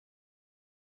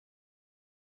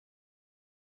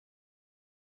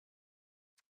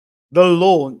the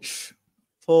launch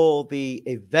for the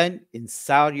event in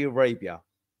Saudi Arabia,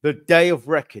 the Day of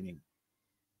Reckoning.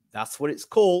 That's what it's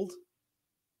called.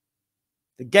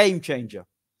 The game changer.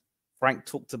 Frank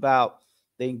talked about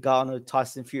the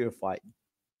Ngannou-Tyson Fury fight.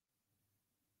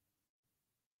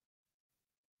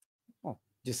 Oh,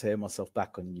 just hear myself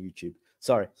back on YouTube.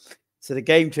 Sorry. So the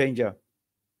game changer.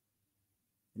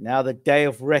 Now the Day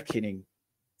of Reckoning.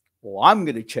 Well, I'm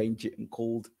going to change it and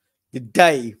called the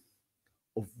Day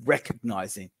of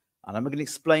Recognizing. And I'm going to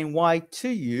explain why to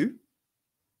you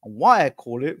and why I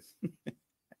call it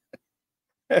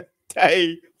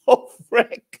Day of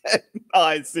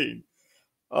Recognizing.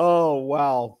 Oh,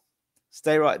 wow.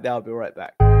 Stay right there. I'll be right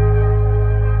back.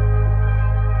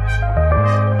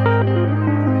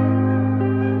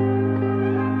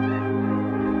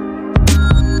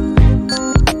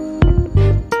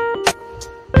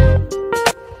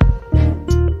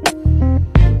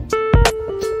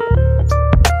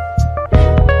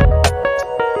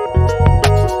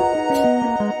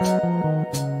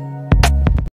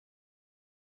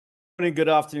 Good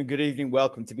afternoon, good evening.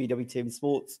 Welcome to BWTM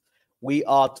Sports. We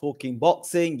are talking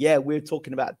boxing. Yeah, we're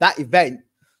talking about that event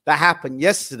that happened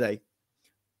yesterday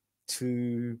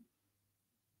to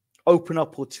open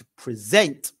up or to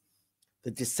present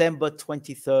the December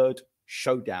 23rd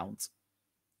showdowns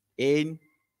in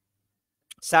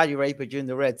Saudi Arabia during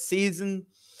the Red season.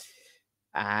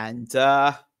 And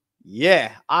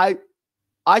yeah, I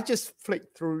just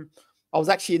flicked through. I was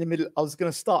actually in the middle. I was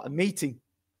going to start a meeting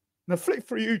and I flicked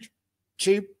through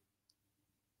YouTube.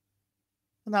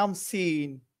 And I'm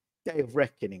seeing Day of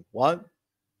Reckoning, one.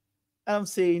 And I'm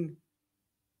seeing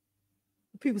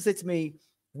people said to me,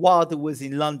 Wilder was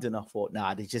in London. I thought,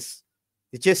 nah, they're just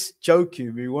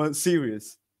joking. We weren't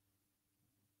serious.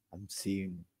 I'm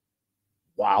seeing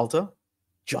Wilder,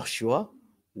 Joshua,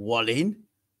 Wallin,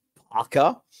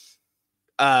 Parker,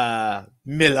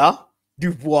 Miller,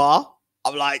 Dubois.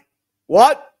 I'm like,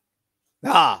 what?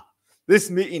 Nah, this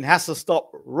meeting has to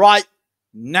stop right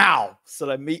now. So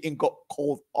the meeting got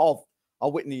called off. I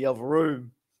went in the other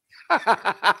room.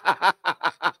 I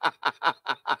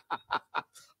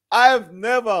have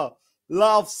never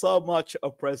laughed so much at a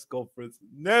press conference.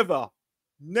 Never,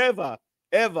 never,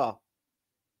 ever.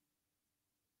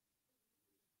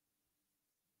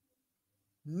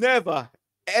 Never,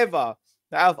 ever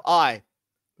have I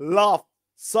laughed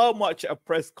so much at a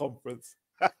press conference.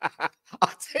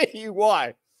 I'll tell you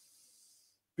why.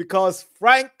 Because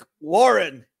Frank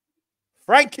Warren,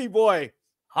 Frankie boy,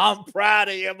 I'm proud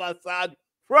of you, my son.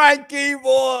 Frankie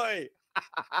boy.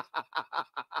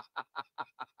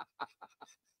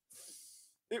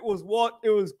 It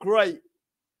was great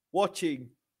watching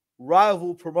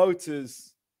rival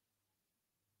promoters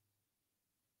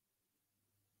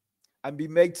and be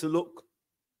made to look.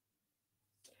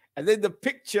 And then the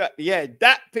picture, yeah,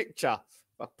 that picture,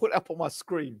 I put it up on my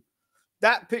screen.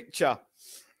 That picture.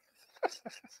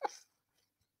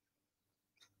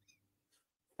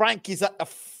 Frank is at the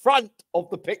front of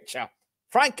the picture.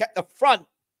 Frank at the front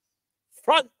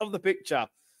of the picture.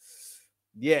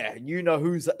 Yeah, you know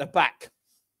who's at the back.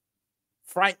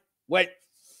 Frank went,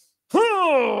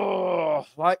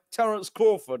 like Terence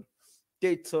Crawford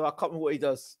did to, I can't remember what he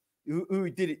does. Who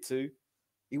he did it to.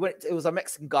 He went, it was a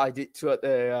Mexican guy did it to at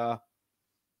the,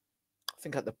 I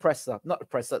think at the presser, not the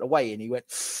presser, at the weigh-in. He went,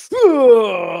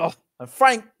 and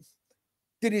Frank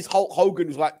did his Hulk Hogan,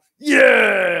 was like,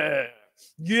 yeah,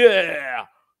 yeah,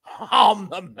 I'm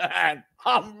the man.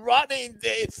 I'm running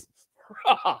this.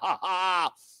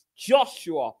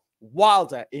 Joshua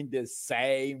Wilder in the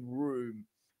same room.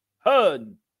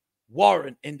 Hearn,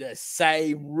 Warren in the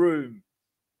same room.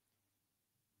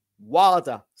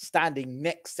 Wilder standing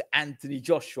next to Anthony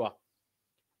Joshua.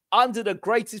 Under the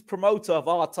greatest promoter of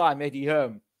our time, Eddie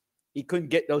Hearn, he couldn't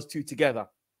get those two together.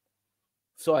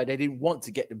 Sorry, they didn't want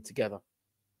to get them together.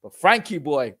 But Frankie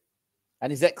boy and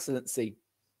His Excellency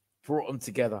brought them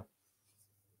together.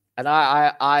 And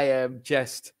I am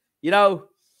just, you know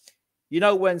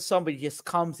when somebody just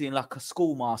comes in like a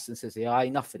schoolmaster and says, yeah,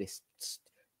 enough of this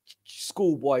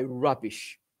schoolboy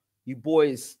rubbish. You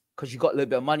boys, because you got a little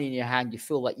bit of money in your hand, you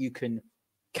feel like you can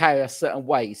carry a certain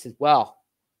way. He says, well,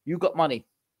 you got money.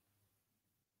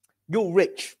 You're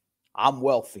rich. I'm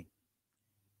wealthy.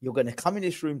 You're going to come in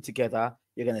this room together.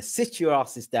 You're going to sit your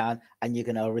asses down and you're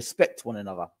going to respect one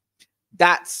another.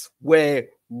 That's where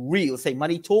real, say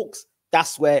money talks.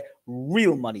 That's where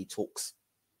real money talks.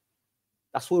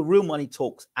 That's where real money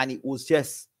talks. And it was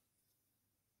just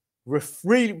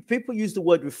really, people use the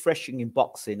word refreshing in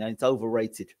boxing and it's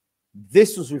overrated.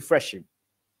 This was refreshing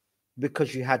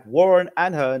because you had Warren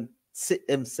and Hearn sit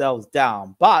themselves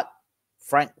down, but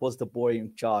Frank was the boy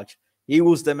in charge. He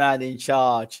was the man in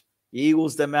charge. He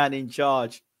was the man in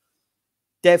charge.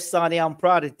 Dev Sani, I'm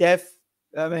proud of Dev.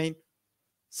 I mean,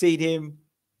 seen him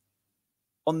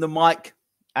on the mic,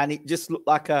 and it just looked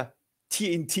like a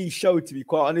TNT show, to be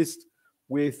quite honest,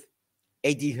 with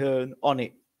Eddie Hearn on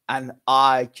it. And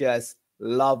I just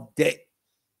loved it.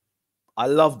 I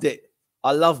loved it.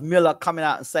 I love Miller coming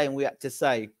out and saying we had to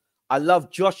say. I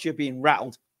love Joshua being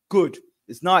rattled. Good.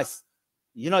 It's nice.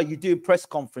 You know, you do press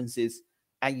conferences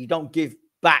and you don't give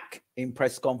back in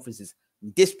press conferences.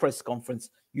 In this press conference,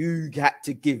 you had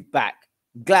to give back.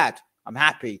 I'm glad. I'm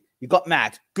happy. You got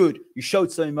mad. Good. You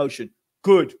showed some emotion.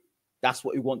 Good. That's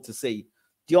what we want to see.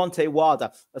 Deontay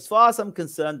Wilder. As far as I'm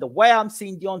concerned, the way I'm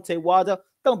seeing Deontay Wilder,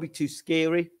 don't be too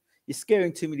scary. You're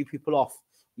scaring too many people off.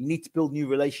 You need to build new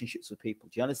relationships with people.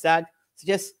 Do you understand? So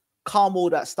just calm all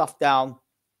that stuff down.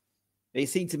 It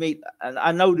seemed to me, and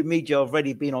I know the media have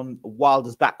already been on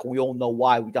Wilder's back. We all know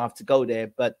why. We don't have to go there,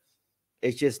 but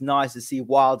it's just nice to see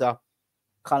Wilder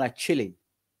kind of chilling.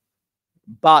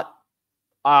 But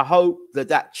I hope that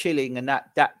that chilling and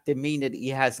that demeanor that he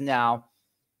has now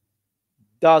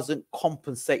doesn't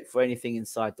compensate for anything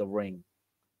inside the ring.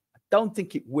 I don't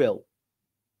think it will.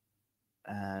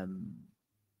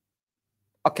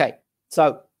 Okay,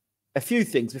 so a few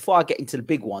things. Before I get into the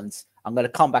big ones, I'm going to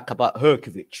come back about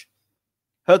Herkovic.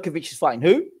 Herkovic is fighting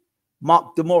who?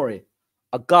 Mark DeMori,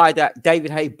 a guy that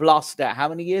David Haye blasted out how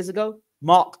many years ago?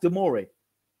 Mark DeMori.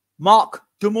 Mark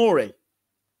DeMori.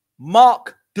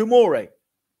 Mark DeMori.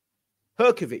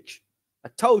 Herkovic. I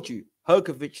told you,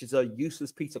 Herkovic is a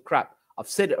useless piece of crap. I've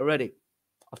said it already.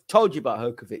 I've told you about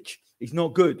Herkovic. He's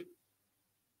not good.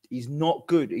 He's not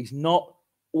good. He's not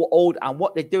old. And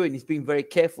what they're doing is being very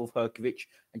careful of Herkovic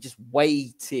and just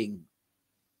waiting.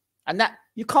 And that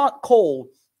you can't call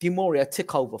DeMori a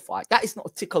tick-over fight. That is not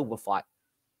a tick-over fight.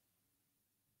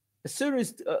 As soon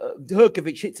as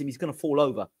Herkovic hits him, he's going to fall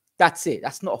over. That's it.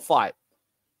 That's not a fight.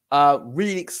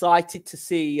 Really excited to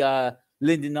see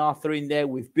Lyndon Arthur in there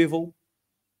with Bivol.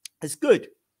 It's good.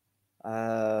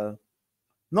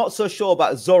 Not so sure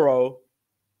about Zorro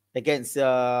against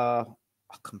I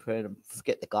compare them.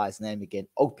 Forget the guy's name again.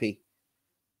 Opie.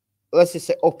 Let's just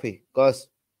say Opie, guys.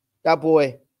 That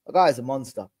guy is a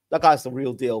monster. That guy's the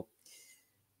real deal.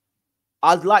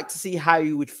 I'd like to see how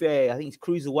he would fare. I think he's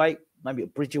cruiserweight, maybe a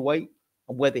bridgerweight,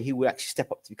 and whether he would actually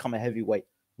step up to become a heavyweight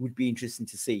would be interesting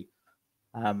to see.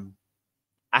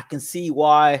 I can see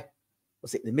why,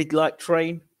 was it the midlight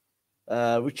train?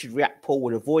 Richard Riakporhe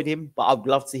would avoid him, but I'd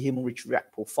love to see him and Richard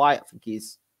Riakporhe fight.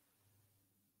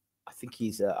 I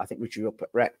think Richard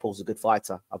Riakporhe's a good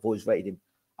fighter. I've always rated him.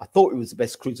 I thought he was the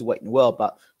best cruiserweight in the world,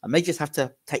 but I may just have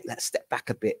to take that step back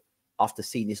a bit after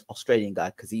seeing this Australian guy,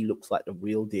 because he looks like the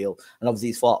real deal. And obviously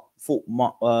he's fought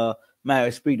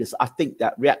Marius Breedis. I think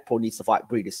that Riakporhe needs to fight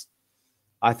Breedis.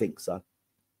 I think so.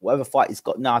 Whatever fight he's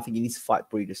got now, I think he needs to fight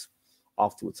Breedis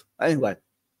afterwards. Anyway,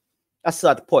 that's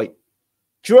the point.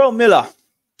 Jarrell Miller,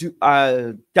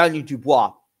 Daniel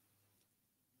Dubois.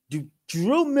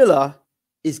 Jarrell Miller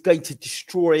is going to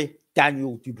destroy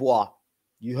Daniel Dubois.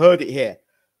 You heard it here.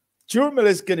 Jarrell Miller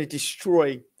is going to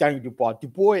destroy Daniel Dubois.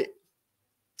 Dubois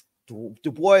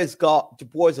is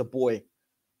a boy,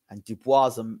 and Dubois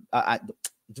is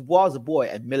a boy,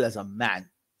 and Miller's a man.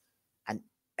 And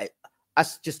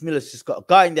that's just Miller's just got to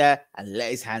go in there and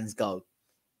let his hands go.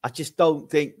 I just don't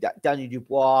think that Daniel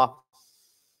Dubois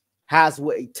has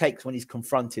what it takes when he's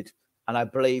confronted. And I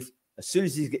believe as soon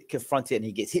as he gets confronted and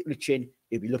he gets hit with the chin,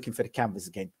 he'll be looking for the canvas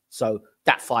again. So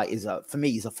that fight is, for me,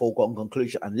 is a foregone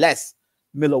conclusion, unless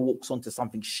Miller walks onto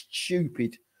something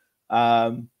stupid.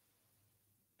 But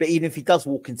even if he does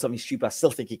walk in something stupid, I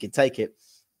still think he can take it.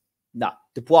 No,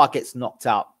 Dubois gets knocked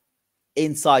out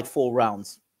inside 4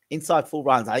 rounds. Inside 4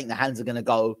 rounds, I think the hands are going to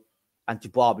go, and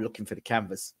Dubois will be looking for the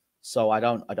canvas. So I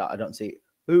don't see it.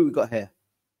 Who we got here?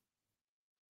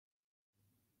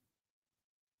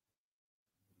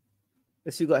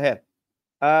 Let's see who we got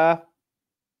here.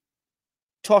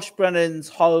 Tosh Brennan's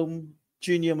home,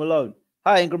 Junior Malone.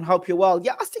 Hi, Ingram. Hope you're well.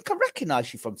 Yeah, I think I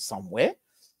recognize you from somewhere.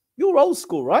 You're old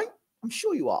school, right? I'm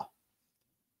sure you are.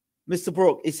 Mr.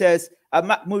 Brook, he says,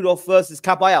 Makhmudov versus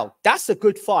Caballero. That's a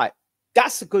good fight.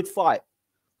 That's a good fight.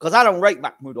 Because I don't rate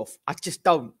Makhmudov. I just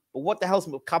don't. But what the hell's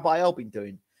Caballero been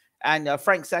doing? And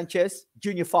Frank Sanchez,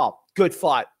 Junior Farr. Good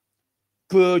fight.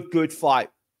 Good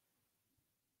fight.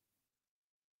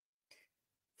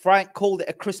 Frank called it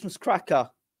a Christmas cracker.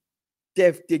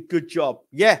 Dev did good job.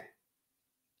 Yeah.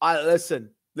 Listen.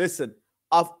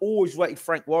 I've always rated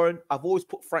Frank Warren. I've always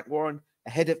put Frank Warren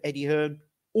ahead of Eddie Hearn.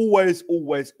 Always.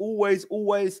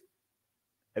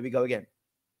 Here we go again.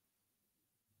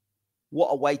 What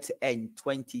a way to end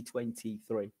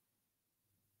 2023.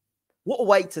 What a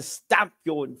way to stamp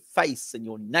your face and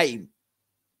your name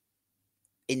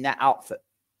in that outfit.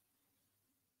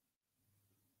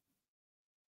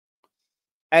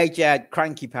 AJ had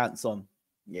cranky pants on.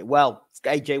 Yeah, well,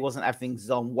 AJ wasn't having his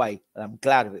own way, and I'm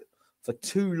glad of it. For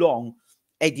too long,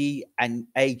 Eddie and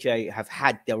AJ have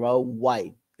had their own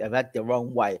way. They've had their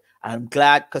own way. And I'm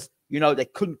glad because, you know, they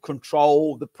couldn't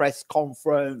control the press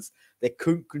conference. They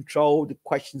couldn't control the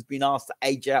questions being asked to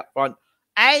AJ up front.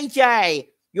 AJ,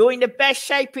 you're in the best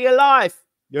shape of your life.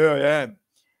 Yeah, I am.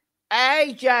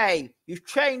 AJ, you've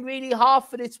trained really hard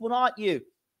for this one, aren't you?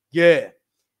 Yeah.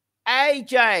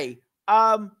 AJ,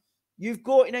 you've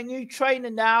got in a new trainer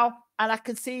now, and I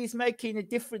can see he's making a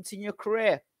difference in your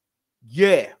career.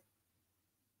 Yeah.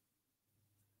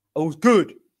 It was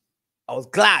good. I was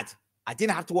glad. I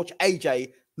didn't have to watch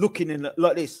AJ looking in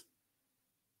like this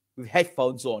with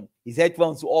headphones on. His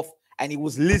headphones were off, and he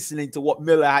was listening to what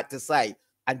Miller had to say.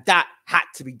 And that had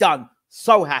to be done.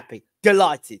 So happy.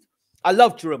 Delighted. I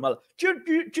love Jarrell Miller. Do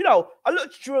you know, I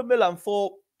looked at Jarrell Miller and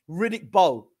thought, Riddick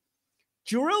Bowe.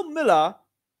 Jarrell Miller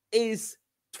is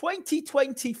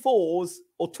 2024's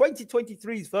or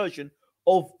 2023's version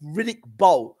of Riddick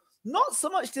Bowe. Not so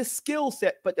much the skill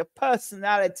set, but the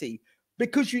personality.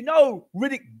 Because, you know,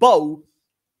 Riddick Bowe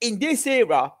in this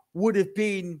era would have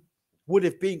been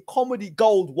comedy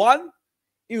gold one.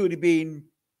 It would have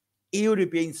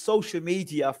been social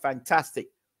media fantastic.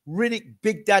 Riddick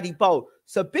Big Daddy Bowe.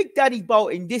 So Big Daddy Bowe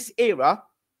in this era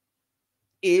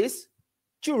is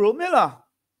Jarrell Miller.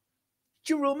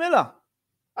 Jarrell Miller.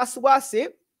 That's the way I see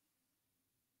it.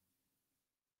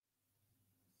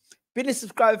 Been a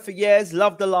subscriber for years.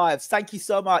 Love the lives. Thank you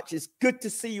so much. It's good to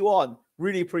see you on.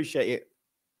 Really appreciate it.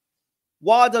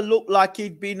 Wilder looked like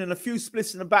he'd been in a few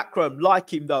splits in the background.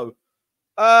 Like him, though.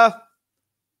 I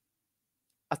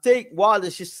think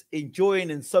Wilder's just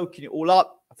enjoying and soaking it all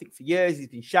up. I think for years he's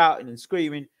been shouting and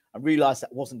screaming and realized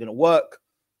that wasn't going to work.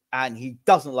 And he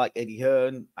doesn't like Eddie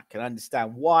Hearn. I can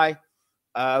understand why.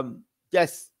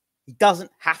 Yes, he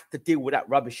doesn't have to deal with that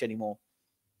rubbish anymore.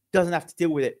 Doesn't have to deal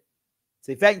with it.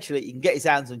 So eventually he can get his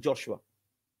hands on Joshua,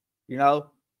 you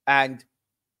know, and,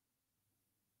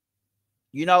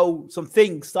 you know, some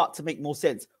things start to make more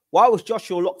sense. Why was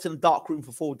Joshua locked in a dark room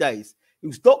for 4 days? He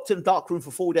was locked in a dark room for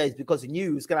 4 days because he knew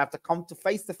he was going to have to come to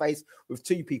face with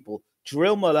two people,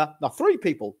 Jarrell Miller, now three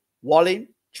people, WALLIN,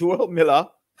 Jarrell Miller,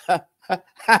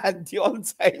 and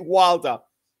Deontay Wilder.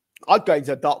 I'd go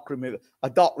into a dark room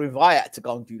if I had to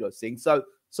go and do those things.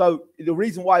 So the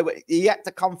reason why he had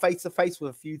to come face to face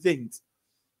with a few things,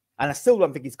 and I still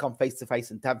don't think he's come face to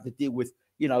face and have to deal with,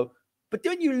 you know. But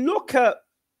then you look at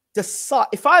the side.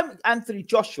 If I'm Anthony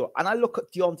Joshua and I look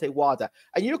at Deontay Wilder,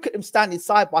 and you look at them standing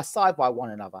side by one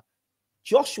another,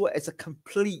 Joshua is a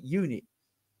complete unit.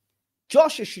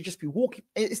 Joshua should just be walking.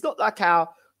 It's not like how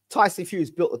Tyson Fury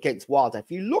is built against Wilder. If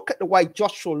you look at the way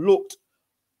Joshua looked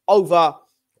over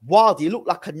Wilder, he looked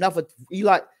like another.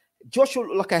 Joshua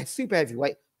looked like a super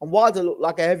heavyweight, and Wilder looked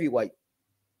like a heavyweight.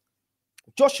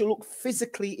 Joshua looked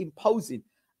physically imposing,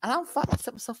 and I'm thinking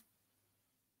to myself,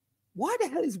 why the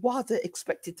hell is Wilder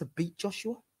expected to beat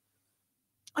Joshua?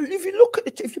 And if you look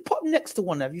at if you put them next to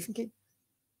one another, you're thinking,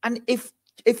 and if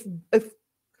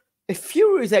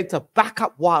Fury is able to back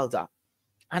up Wilder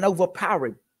and overpower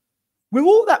him with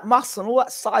all that muscle and all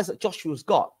that size that Joshua's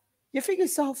got, you think to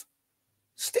yourself,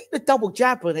 stick the double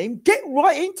jab on him, get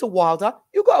right into Wilder.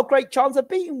 You've got a great chance of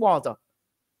beating Wilder.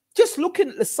 Just looking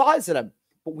at the size of them.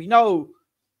 But we know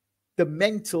the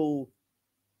mental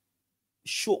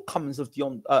shortcomings of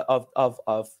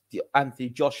the Anthony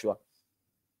Joshua.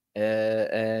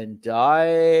 And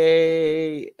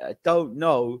I don't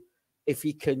know if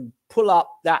he can pull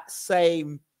up that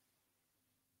same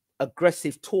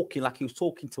aggressive talking like he was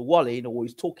talking to WALLIN, or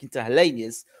he's talking to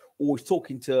Helenius, or he's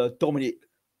talking to Dominic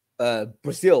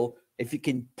Brazil, if he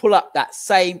can pull up that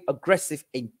same aggressive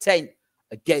intent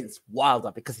against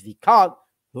Wilder. Because if he can't,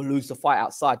 he'll lose the fight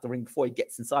outside the ring before he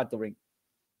gets inside the ring.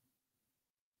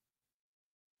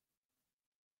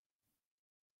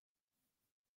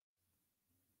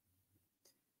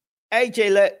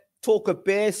 AJ let Talker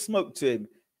bear smoke to him,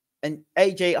 and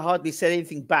AJ hardly said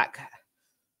anything back.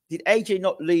 Did AJ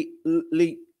not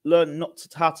learn not to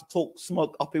how to talk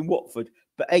smoke up in Watford?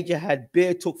 But AJ had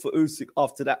beer talk for Usyk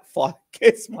after that fight.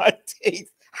 Kiss my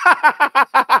teeth.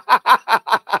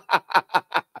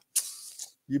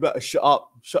 You better shut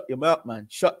up. Shut your mouth, man.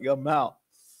 Shut your mouth.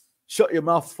 Shut your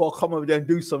mouth before I come over there and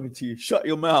do something to you. Shut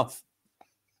your mouth.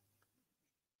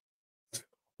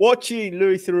 Watching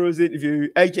Louis Theroux's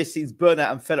interview, AJ seems burnt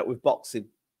out and fed up with boxing.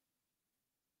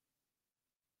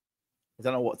 I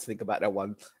don't know what to think about that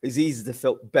one. It's easy to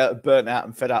feel burnt out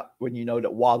and fed up when you know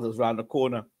that Wilder's around the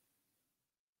corner.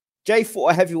 Jay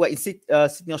fought a heavyweight in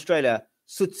Sydney, Australia.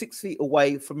 Stood 6 feet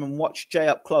away from him and watched Jay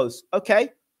up close. Okay.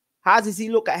 How does he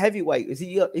look at heavyweight?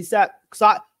 Is that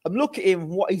because I'm looking at him,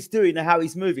 what he's doing and how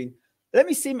he's moving. Let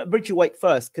me see him at bridgerweight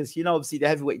first, because you know obviously the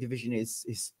heavyweight division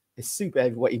is super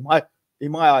heavyweight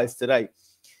in my eyes today.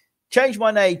 Change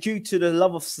my name due to the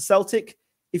love of Celtic.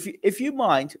 If you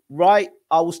mind, right?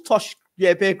 I was Tosh,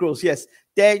 yeah, Bear Grylls, yes.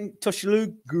 Then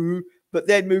Toshilugu, but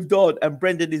then moved on, and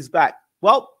Brendan is back.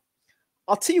 Well,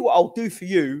 I'll tell you what I'll do for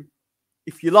you,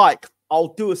 if you like.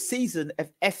 I'll do a season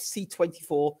of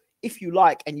FC24 if you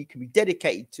like, and you can be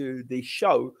dedicated to the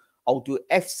show. I'll do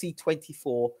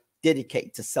FC24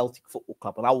 dedicated to Celtic Football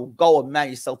Club, and I will go and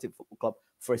manage Celtic Football Club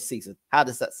for a season. How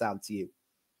does that sound to you?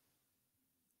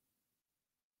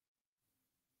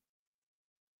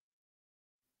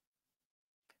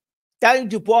 Danny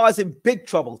Dubois is in big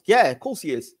trouble. Yeah, of course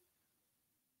he is.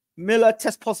 Miller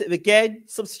test positive again.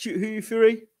 Substitute Huey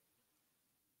Fury.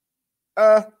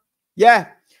 Yeah,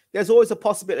 there's always a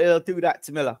possibility they'll do that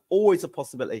to Miller. Always a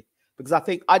possibility, because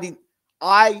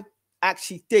I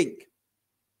actually think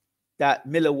that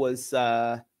Miller was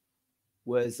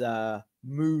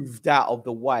moved out of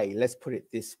the way. Let's put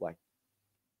it this way.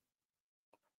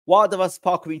 Wilder versus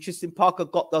Parker be interesting. Parker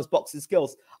got those boxing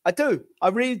skills. I do. I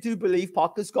really do believe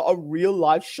Parker's got a real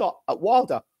life shot at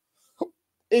Wilder.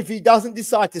 If he doesn't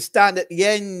decide to stand at the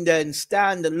end and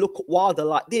stand and look at Wilder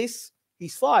like this,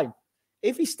 he's fine.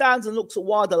 If he stands and looks at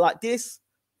Wilder like this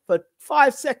for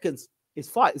 5 seconds, his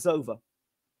fight is over.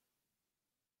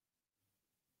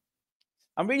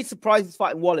 I'm really surprised he's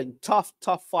fighting Wallin. Tough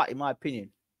fight, in my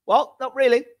opinion. Well, not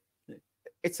really.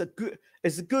 It's a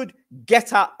good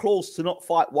get out clause to not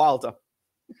fight Wilder.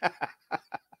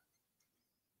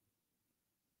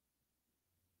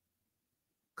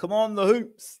 Come on, the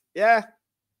hoops. Yeah.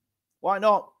 Why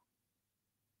not?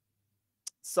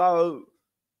 So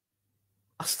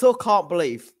I still can't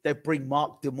believe they bring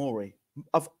Mark DeMori.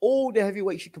 Of all the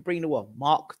heavyweights you could bring in the world,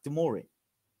 Mark DeMori.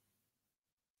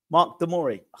 Mark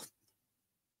DeMori.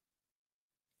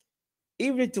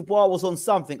 Even if Dubois was on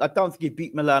something, I don't think he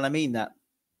beat Milan. I mean that.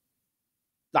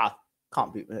 Nah,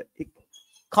 can't beat Miller. He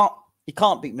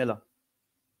can't beat Miller.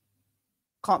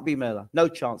 Can't beat Miller. No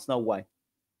chance, no way.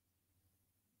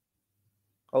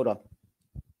 Hold on.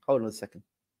 Hold on a second.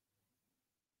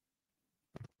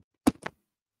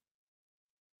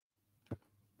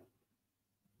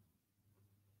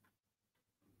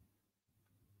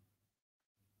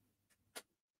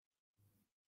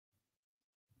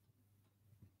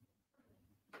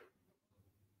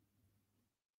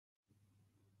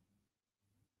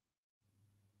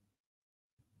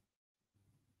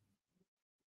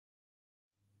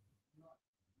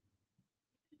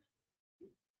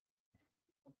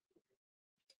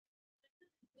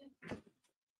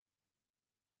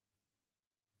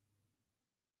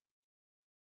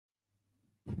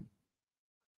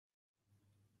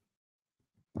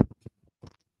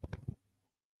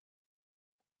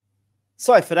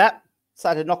 Sorry for that.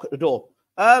 Decided to knock at the door.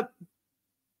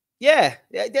 Yeah,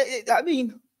 I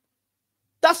mean,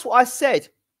 that's what I said.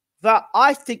 That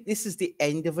I think this is the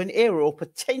end of an era, or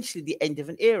potentially the end of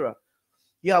an era.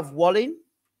 You have Wallin.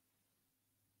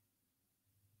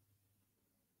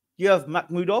 You have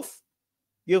Makhmudov.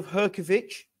 You have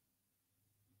HGOVIC.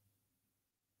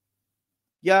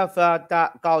 You have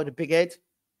that guy with the big head.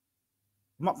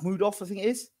 Makhmudov, I think it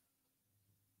is.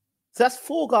 So that's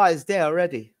 4 guys there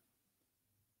already.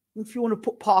 If you want to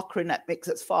put Parker in that mix,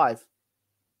 that's 5.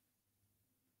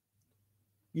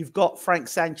 You've got Frank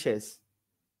Sanchez.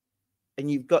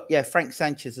 And you've got, Frank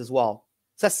Sanchez as well.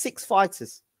 So that's 6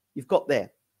 fighters you've got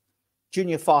there.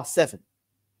 Junior Fast 7.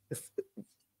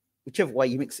 Whichever way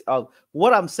you mix it up.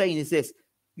 What I'm saying is this.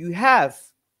 You have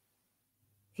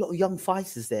a lot of young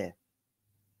fighters there.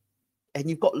 And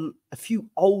you've got a few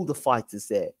older fighters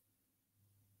there.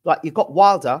 Like you've got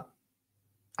Wilder.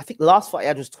 I think the last fight he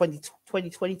had was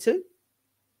 2022,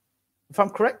 if I'm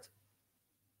correct.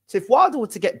 So if Wilder were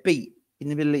to get beat in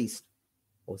the Middle East,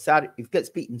 or Saudi, if he gets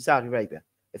beat in Saudi Arabia,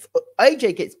 if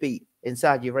AJ gets beat in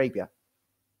Saudi Arabia,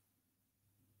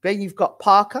 then you've got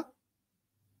Parker.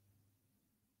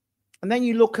 And then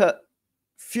you look at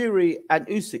Fury and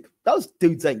Usyk. Those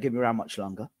dudes ain't going to be around much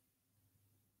longer.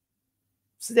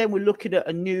 So then we're looking at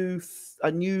a new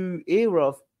era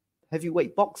of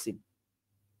heavyweight boxing.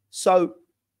 So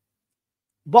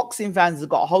boxing fans have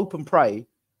got to hope and pray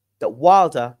that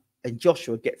Wilder and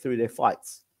Joshua get through their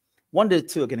fights. One of the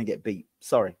two are going to get beat.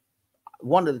 Sorry.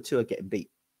 One of the two are getting beat.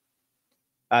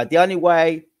 The only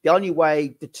way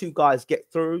the 2 guys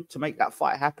get through to make that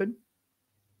fight happen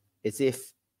is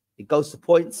if it goes to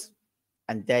points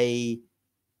and they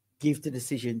give the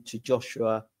decision to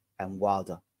Joshua and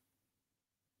Wilder.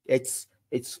 It's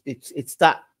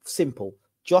that simple.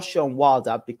 Joshua and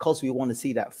Wilder, because we want to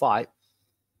see that fight.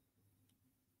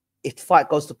 If the fight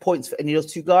goes to points for any of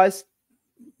those two guys,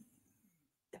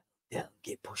 they'll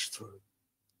get pushed through.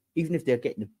 Even if they're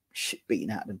getting the shit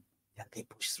beaten out of them, they'll get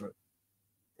pushed through.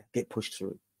 They'll get pushed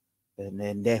through. And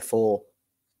then, therefore,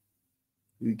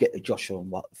 we get the Joshua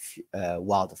and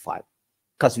Wilder fight.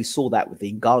 Because we saw that with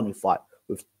the Ngannou fight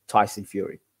with Tyson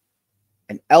Fury.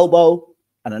 An elbow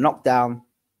and a knockdown.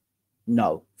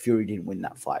 No, Fury didn't win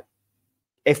that fight.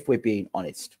 If we're being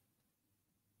honest.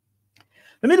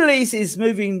 The Middle East is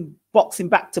moving boxing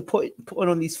back to put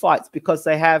on these fights because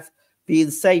they have the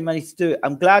insane money to do it.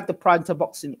 I'm glad the primetime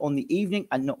boxing on the evening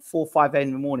and not 4 or 5 a.m.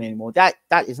 in the morning anymore. That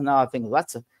is another thing.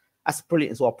 That's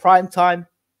brilliant as well. Prime time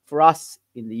for us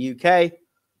in the UK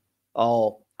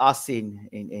or us in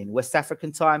West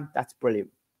African time. That's brilliant.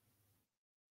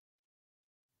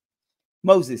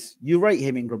 Moses, you rate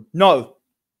him, Ingram? No,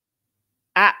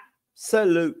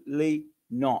 absolutely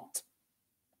not.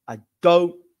 I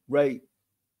don't rate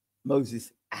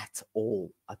Moses at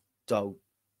all. I don't.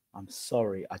 I'm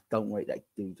sorry. I don't rate that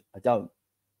dude. I don't.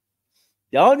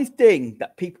 The only thing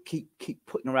that people keep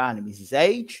putting around him is his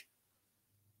age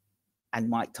and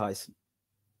Mike Tyson.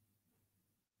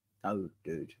 No,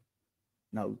 dude.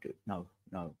 No, dude. No.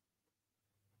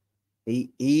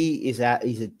 He's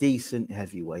a decent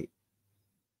heavyweight.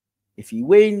 If he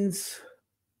wins,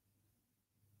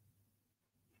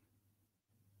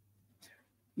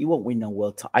 he won't win no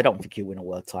world title. I don't think he'll win a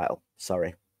world title.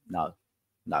 Sorry. No.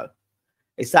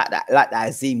 It's like that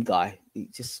Azim guy. He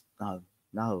just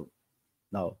no.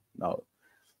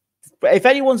 But if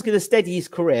anyone's going to steady his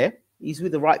career, he's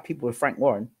with the right people with Frank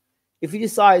Warren. If he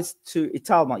decides to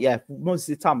Italma,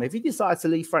 Moses Italma, if he decides to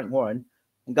leave Frank Warren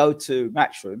and go to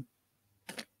Matchroom,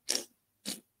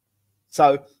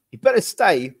 so he better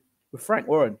stay with Frank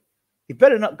Warren. He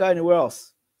better not go anywhere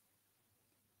else.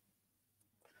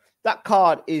 That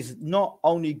card is not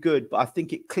only good, but I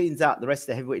think it cleans out the rest of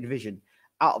the heavyweight division.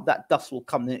 Out of that dust will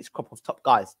come the next crop of top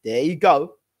guys. There you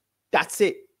go. That's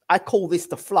it. I call this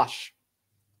the flush.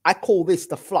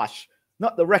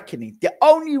 Not the reckoning. The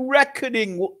only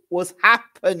reckoning was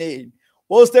happening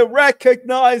was the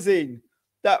recognizing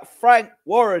that Frank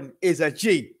Warren is a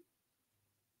G.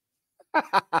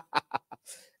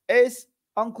 Is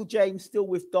Uncle James still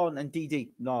with Don and DD?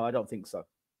 No, I don't think so.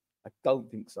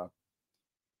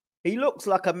 He looks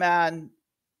like a man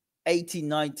 18,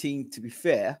 19, to be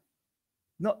fair.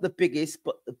 Not the biggest,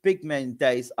 but the big men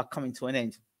days are coming to an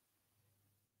end.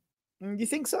 You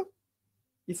think so?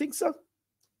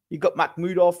 You've got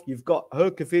Makhmudov, you've got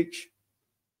Herkovic.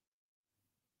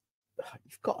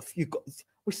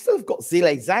 We still have got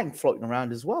Zhilei Zhang floating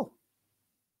around as well.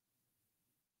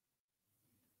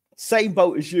 Same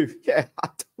boat as you. Yeah, I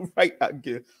don't rate that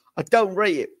good. I don't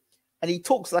rate it. And he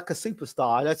talks like a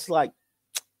superstar. And that's like,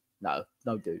 no,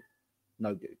 dude.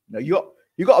 No,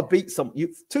 you got to beat some.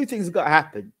 Two things have got to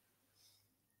happen.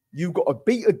 You've got to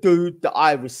beat a dude that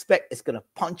I respect that's going to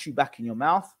punch you back in your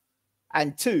mouth.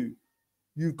 And two,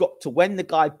 you've got to, when the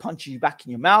guy punches you back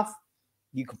in your mouth,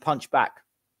 you can punch back.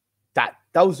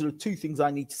 Those are the two things I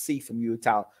need to see from you,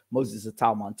 Moses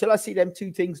Italma. Until I see them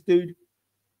two things, dude,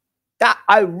 that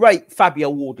I rate Fabio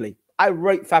Wardley.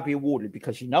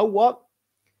 Because you know what?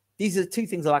 These are the two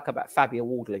things I like about Fabio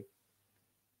Wardley.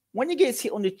 When he gets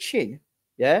hit on the chin,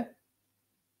 yeah,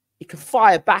 he can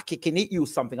fire back. He can hit you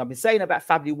with something. I've been saying about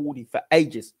Fabio Wardley for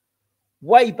ages.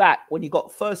 Way back when he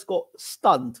first got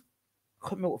stunned. I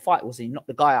can't remember what fight it was. He knocked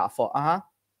the guy out. I thought,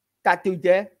 that dude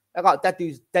there, that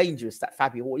dude's dangerous, that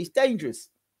Fabio Wardley. He's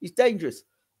dangerous.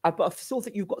 But I still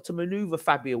think you've got to maneuver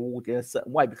Fabio Wardley in a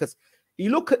certain way, because you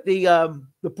look at the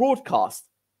broadcast,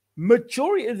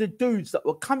 majority of the dudes that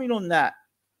were coming on that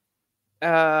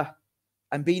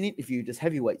and being interviewed as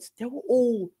heavyweights, they were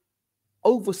all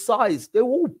oversized. They were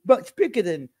all much bigger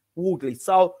than Wardley.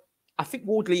 So I think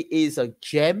Wardley is a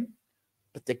gem,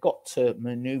 but they've got to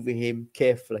maneuver him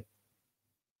carefully.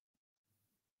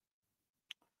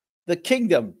 The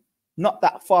Kingdom, not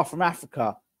that far from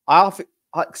Africa. I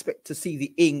expect to see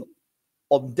the Ing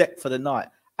on deck for the night.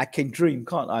 I can dream,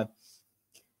 can't I?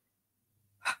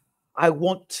 I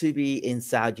want to be in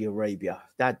Saudi Arabia.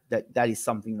 That is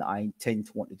something that I intend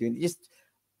to want to do.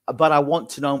 But I want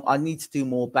to know, I need to do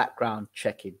more background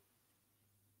checking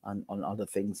on other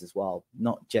things as well.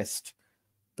 Not just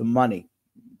the money,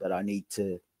 but I need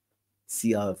to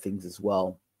see other things as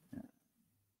well.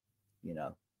 You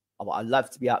know, I'd love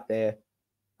to be out there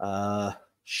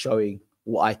showing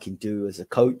what I can do as a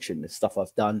coach and the stuff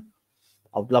I've done.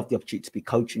 I would love the opportunity to be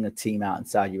coaching a team out in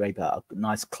Saudi Arabia, a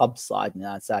nice club side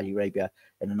in Saudi Arabia,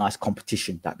 and a nice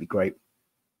competition. That'd be great.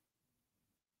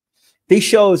 These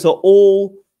shows are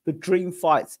all the dream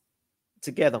fights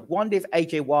together. Wonder if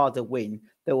AJ Wilder win,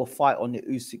 they will fight on the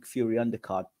Usyk Fury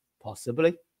undercard.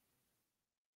 Possibly.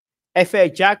 FA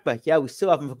Jagba. Yeah, we still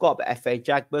haven't forgot about FA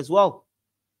Jagba as well.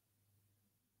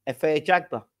 FA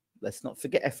Jagba. Let's not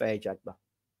forget FA Jagba.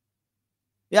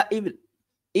 Yeah,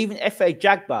 even FA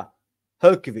Jagba,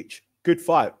 Herkovic, good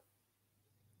fight.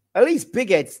 At least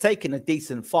Big Ed's taking a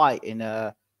decent fight in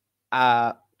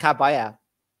Caballero.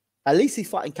 At least he's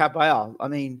fighting Caballero. I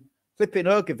mean, flipping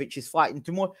Herkovic is fighting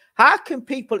DeMori. How can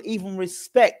people even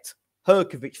respect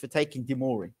Herkovic for taking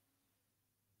DeMori?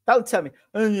 Don't tell me,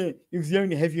 oh yeah, he was the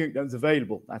only heavyweight that was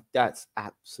available. That's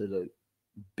absolute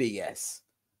BS.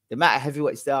 The amount of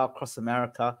heavyweights there are across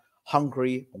America,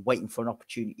 hungry and waiting for an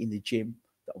opportunity in the gym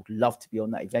that would love to be on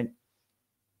that event.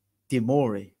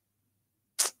 DeMori.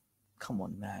 Come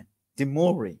on, man.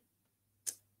 DeMori.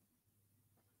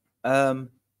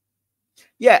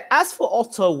 Yeah, as for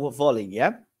Otto Wallin,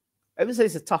 yeah, everyone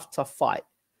says it's a tough fight.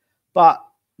 But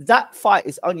that fight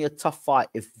is only a tough fight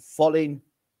if Wallin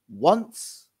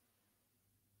wants.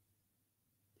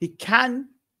 He can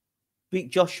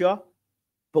beat Joshua,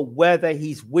 but whether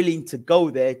he's willing to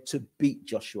go there to beat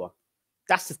Joshua.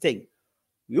 That's the thing.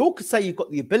 We all could say you've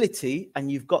got the ability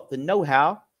and you've got the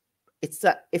know-how. It's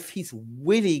that if he's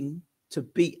willing to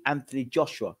beat Anthony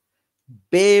Joshua,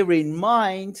 bear in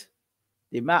mind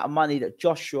the amount of money that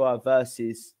Joshua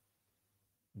versus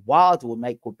Wilder will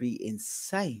make will be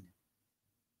insane.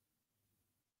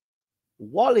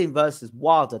 Wallin versus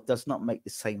Wilder does not make the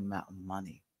same amount of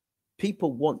money.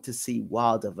 People want to see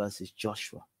Wilder versus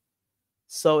Joshua.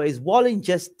 So is Wallin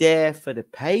just there for the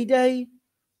payday?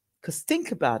 Because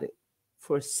think about it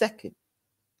for a second.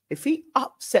 If he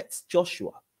upsets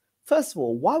Joshua, first of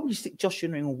all, why would you stick Joshua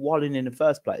in the ring with Wallin in the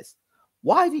first place?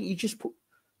 Why didn't you just put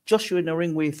Joshua in the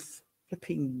ring with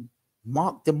flipping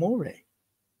Mark DeMori?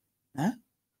 Huh?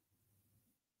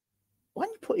 Why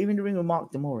don't you put him in the ring with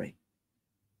Mark DeMori?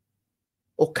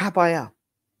 Or Caballero?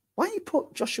 Why don't you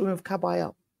put Joshua in with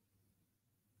Caballero?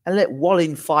 And let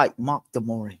Wallin fight Mark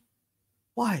DeMori?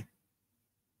 Why?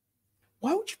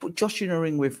 Why would you put Joshua in a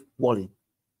ring with Wallin?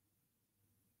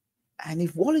 And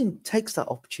if Wallin takes that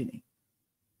opportunity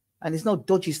and there's no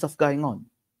dodgy stuff going on,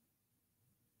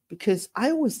 because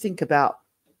I always think about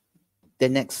the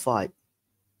next fight.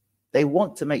 They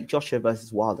want to make Joshua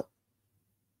versus Wilder.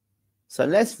 So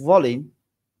unless Wallin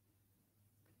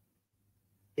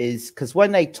is, because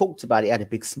when they talked about it, he had a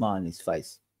big smile on his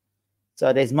face.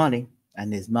 So there's money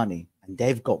and there's money, and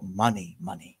they've got money.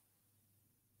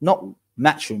 Not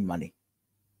matchroom money.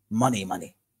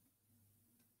 Money.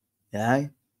 Yeah.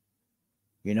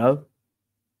 You know,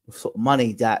 the sort of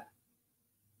money that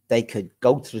they could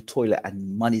go to the toilet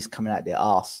and money's coming out their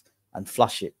ass and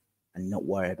flush it and not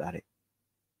worry about it.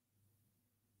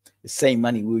 The same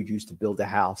money we would use to build a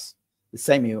house, the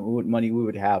same money we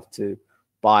would have to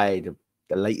buy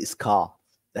the latest car.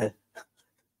 They're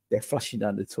flushing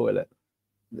down the toilet.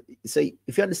 So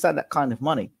if you understand that kind of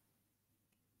money,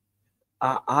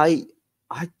 I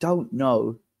don't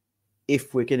know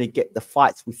if we're going to get the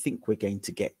fights we think we're going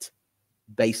to get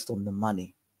based on the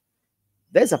money.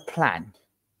 There's a plan.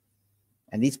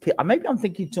 And these people, maybe I'm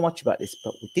thinking too much about this,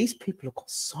 but these people have got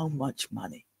so much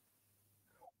money.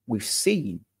 We've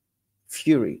seen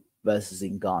Fury versus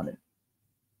Ngannou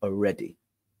already.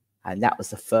 And that was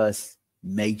the first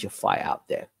major fight out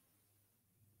there.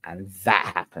 And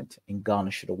that happened.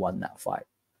 Ngannou should have won that fight.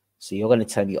 So you're going to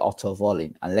tell me Otto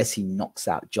Wallin, unless he knocks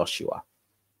out Joshua,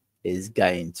 is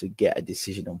going to get a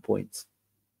decision on points.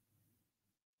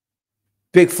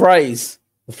 Big phrase.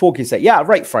 Before you say, yeah, I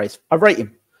rate Fraser. I rate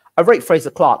him. I rate Fraser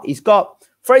Clark.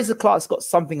 Fraser Clark's got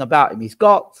something about him.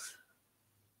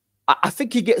 I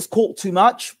think he gets caught too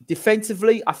much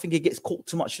defensively. I think he gets caught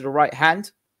too much to the right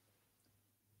hand.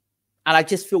 And I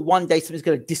just feel one day somebody's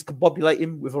going to discombobulate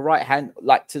him with a right hand,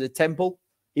 like to the temple.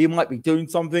 He might be doing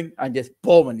something and just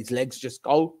boom, and his legs just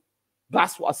go.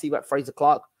 That's what I see about Fraser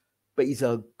Clark. But he's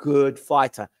a good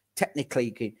fighter.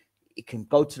 Technically, he can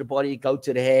go to the body, go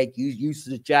to the head, use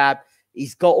the jab.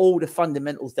 He's got all the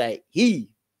fundamentals there.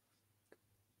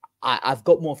 I've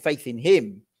got more faith in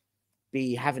him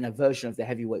be having a version of the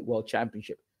heavyweight world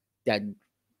championship than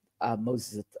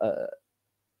Moses.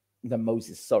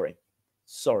 Sorry.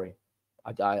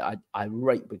 I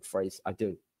rate Big Fraser. I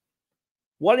do.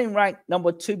 Wallin ranked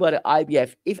number 2 by the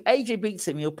IBF. If AJ beats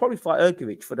him, he'll probably fight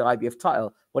Herkovic for the IBF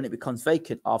title when it becomes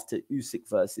vacant after Usyk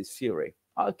versus Fury.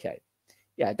 Okay.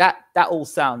 Yeah, that all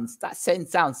sounds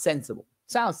sensible.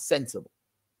 Sounds sensible.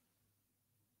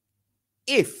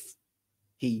 If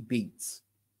he beats.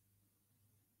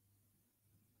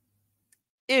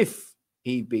 If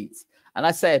he beats. And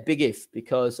I say a big if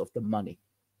because of the money.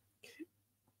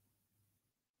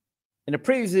 In the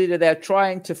previous video, they're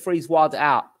trying to freeze Wilder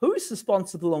out. Who is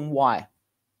responsible and why?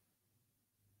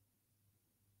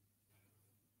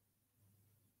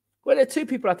 Well, there are two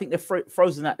people I think they're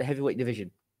frozen at the heavyweight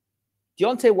division.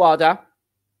 Deontay Wilder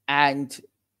and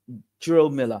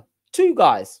Jarrell Miller. Two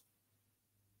guys.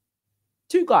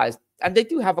 And they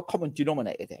do have a common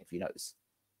denominator there, if you notice.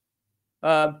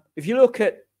 If you look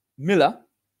at Miller,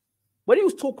 when he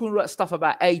was talking about stuff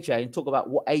about AJ and talk about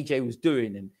what AJ was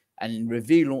doing and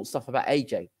revealing all stuff about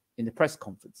AJ in the press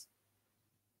conference,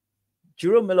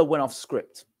 Jarrell Miller went off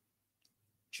script.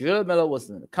 Jarrell Miller was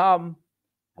going to come,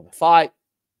 have a fight,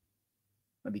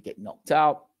 maybe get knocked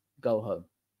out, go home.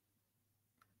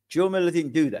 Jarrell Miller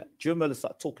didn't do that. Jarrell Miller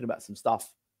started talking about some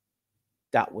stuff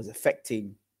that was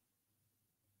affecting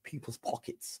people's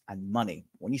pockets and money.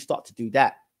 When you start to do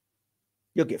that,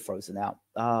 you'll get frozen out.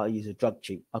 He's a drug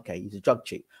cheat. Okay, he's a drug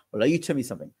cheat. Well, you tell me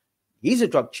something. He's a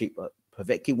drug cheat, but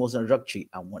Povetkin wasn't a drug cheat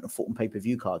and went and fought on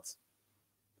pay-per-view cards.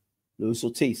 Luis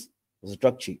Ortiz was a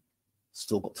drug cheat.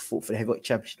 Still got to fight for the heavyweight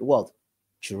championship of the world.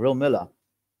 Jarrell Miller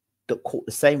got caught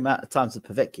the same amount of times as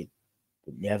Povetkin.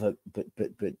 But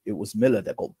it was Miller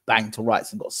that got banged to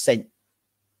rights and got sent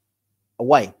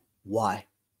away. Why?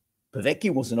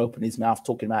 Povetkin wasn't opening his mouth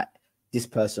talking about this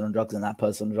person on drugs and that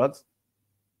person on drugs,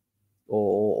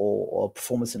 or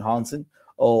performance enhancing,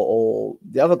 or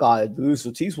the other guy, Luis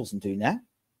Ortiz, wasn't doing that.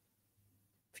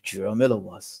 But Jarrell Miller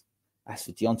was. As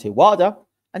for Deontay Wilder,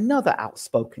 another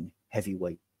outspoken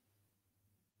heavyweight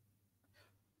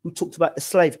who talked about the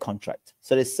slave contract.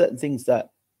 So there's certain things that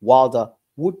Wilder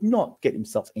would not get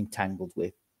himself entangled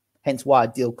with. Hence why a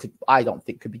deal I don't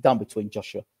think could be done between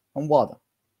Joshua and Wilder.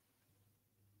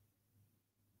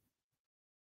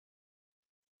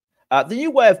 The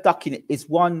new way of ducking it is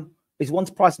one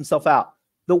to price himself out.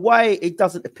 The way it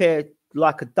doesn't appear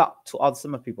like a duck to other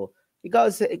some people. It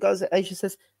goes. Asia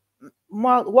says,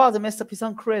 Wilder messed up his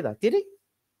own career, though. Did he?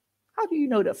 How do you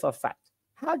know that for a fact?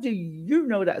 How do you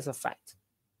know that as a fact?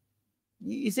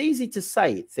 It's easy to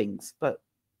say things, but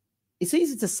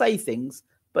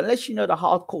unless you know the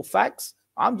hardcore facts,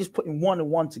 I'm just putting one and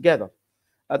one together.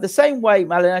 The same way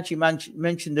Malignaggi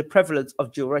mentioned the prevalence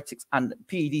of diuretics and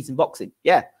PEDs in boxing.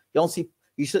 Yeah, you don't see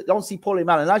Paulie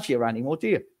Malignaggi around anymore, do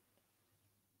you?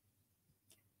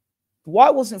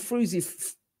 Why wasn't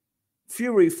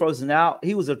Fury frozen out?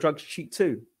 He was a drug cheat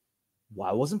too.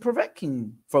 Why wasn't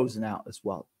Povetkin frozen out as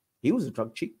well? He was a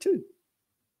drug cheat too.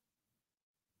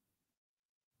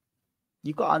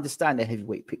 You've got to understand the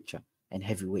heavyweight picture and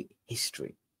heavyweight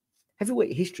history.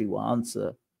 Heavyweight history will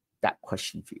answer that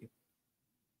question for you.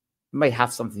 It may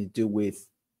have something to do with,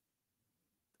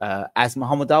 as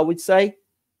Muhammad Ali would say,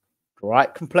 the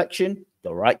right complexion,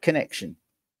 the right connection.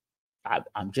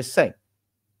 I'm just saying,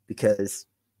 because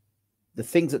the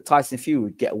things that Tyson Fury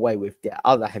would get away with, there are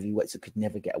other heavyweights that could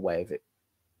never get away with it.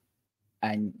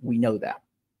 And we know that.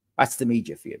 That's the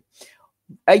media for you.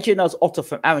 AJ knows Otto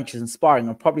from amateurs and sparring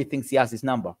and probably thinks he has his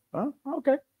number. Oh,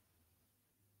 okay.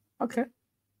 Okay.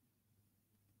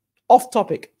 Off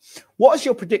topic. What is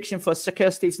your prediction for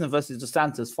Shakur Stevenson versus Dos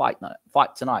Santos fight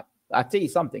tonight? I'll tell you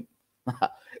something.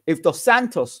 If Dos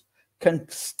Santos can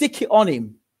stick it on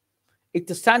him,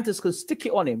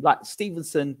 like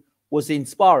Stevenson was in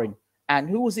sparring, and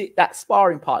who was it, that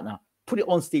sparring partner, put it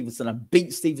on Stevenson and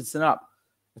beat Stevenson up.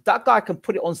 If that guy can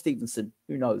put it on Stevenson,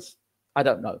 who knows? I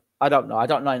don't know. I don't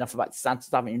know enough about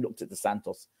Santos. I haven't even looked at the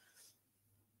Santos.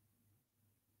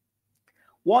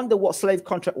 Wonder what slave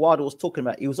contract Wilder was talking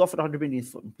about. He was offered 100 million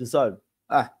for the zone.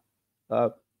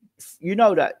 You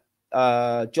know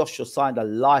that Joshua signed a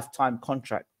lifetime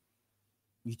contract.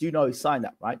 You do know he signed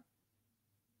that, right?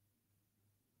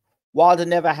 Wilder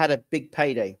never had a big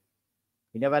payday.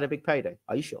 He never had a big payday.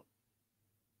 Are you sure?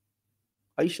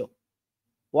 Are you sure?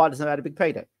 Wilder's never had a big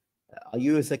payday. Are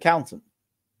you his accountant?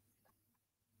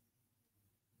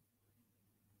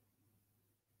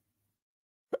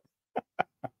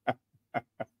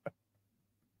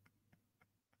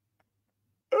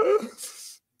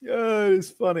 Yeah, it's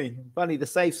funny. The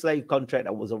safe slave contract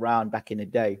that was around back in the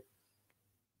day,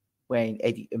 when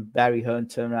Eddie and Barry Hearn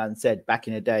turned around and said, back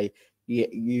in the day,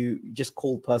 you just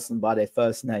call a person by their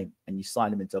first name and you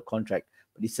sign them into a contract.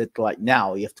 But he said, like,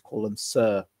 now you have to call them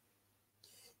sir.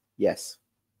 Yes.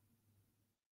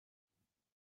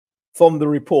 From the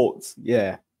reports.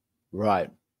 Yeah. Right.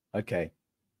 Okay.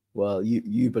 Well,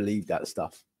 you believe that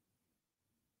stuff.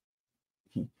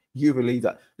 You believe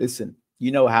that. Listen,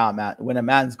 you know how when a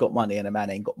man's got money and a man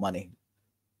ain't got money.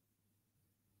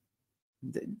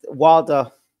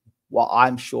 Wilder Well,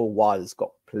 I'm sure Wilder's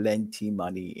got plenty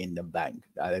money in the bank.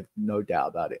 I have no doubt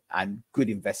about it, and good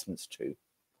investments too.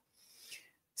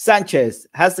 Sanchez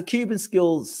has the Cuban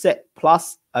skill set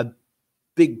plus a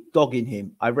big dog in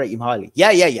him. I rate him highly.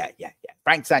 Yeah.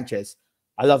 Frank Sanchez,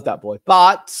 I love that boy.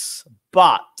 But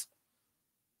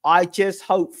I just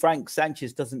hope Frank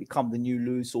Sanchez doesn't become the new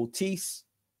Luis Ortiz,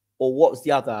 or what was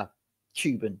the other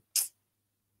Cuban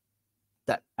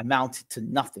that amounted to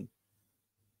nothing.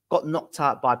 Got knocked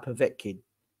out by Povetkin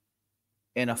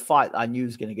in a fight I knew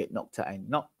was going to get knocked out. And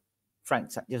not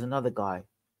Frank Sanchez. There's another guy,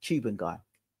 Cuban guy.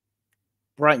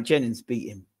 Bryant Jennings beat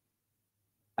him.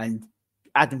 And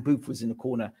Adam Booth was in the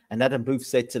corner. And Adam Booth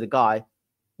said to the guy,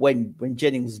 when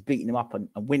Jennings was beating him up and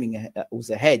winning, was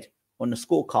ahead on the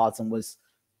scorecards and was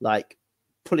like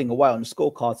pulling away on the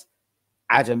scorecards,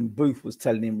 Adam Booth was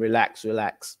telling him, relax.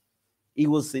 He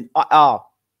was in,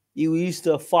 he used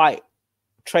to fight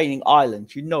Training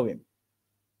Island. You know him.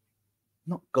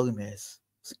 Not Gomez.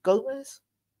 Is it Gomez?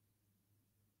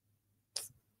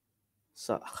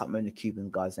 So I can't remember the Cuban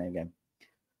guy's name again.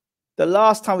 The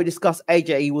last time we discussed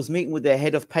AJ, he was meeting with the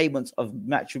head of payments of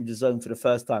Matchroom DAZN for the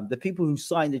first time. The people who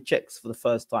signed the checks for the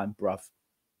first time, bruv.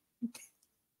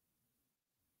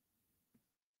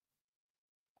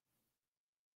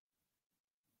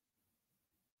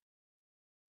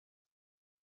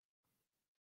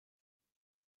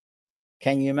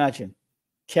 Can you imagine?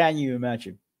 Can you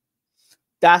imagine?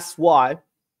 That's why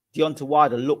Deontay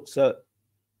Wilder looks at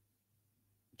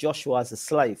Joshua as a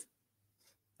slave.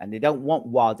 And they don't want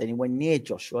Wilder anywhere near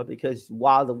Joshua because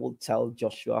Wilder will tell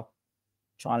Joshua,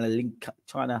 trying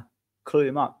to clue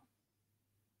him up.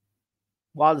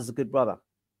 Wilder's a good brother.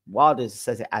 Wilder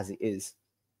says it as it is.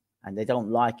 And they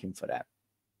don't like him for that.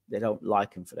 They don't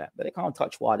like him for that. But they can't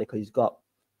touch Wilder because he's got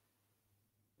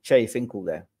Shelly Finkel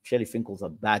there. Shelly Finkel's a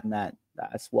bad man.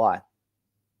 That's why.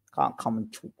 Can't come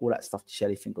and talk all that stuff to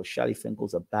Shelly Finkel. Shelly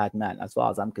Finkel's a bad man as far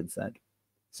as I'm concerned.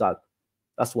 So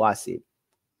that's why I see it.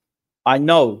 I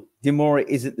know DEMORI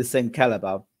isn't the same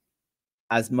caliber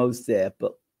as most there,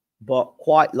 but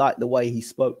quite like the way he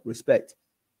spoke respect.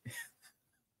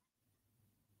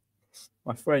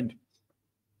 My friend,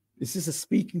 is this a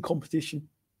speaking competition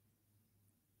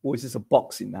or is this a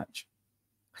boxing match?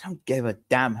 I don't give a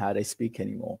damn how they speak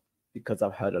anymore because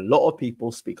I've heard a lot of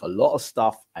people speak a lot of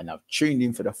stuff and I've tuned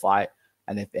in for the fight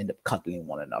and they've ended up cuddling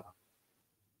one another.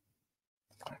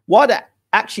 Wilder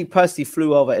actually personally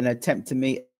flew over in an attempt to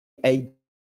meet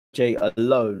AJ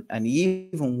alone, and he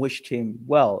even wished him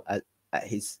well at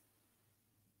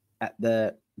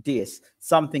the DS.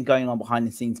 Something going on behind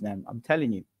the scenes, man. I'm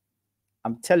telling you. I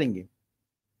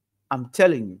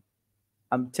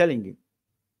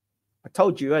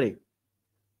told you already.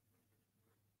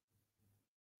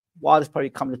 Wilder's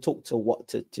probably come to talk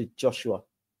to Joshua.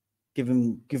 Give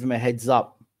him a heads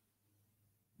up.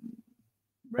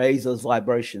 Raise those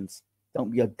vibrations.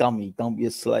 Don't be a dummy. Don't be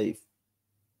a slave.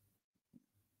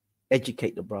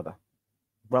 Educate the brother.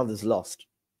 Brother's lost.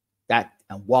 That,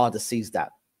 and Wilder sees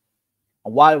that.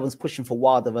 And Wilder was pushing for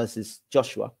Wilder versus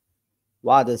Joshua.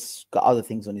 Wilder's got other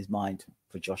things on his mind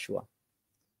for Joshua.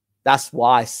 That's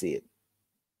why I see it.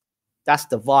 That's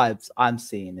the vibes I'm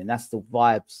seeing, and that's the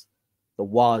vibes the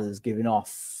Wilder's giving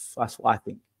off. That's what I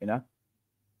think, you know.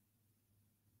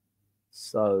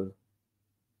 So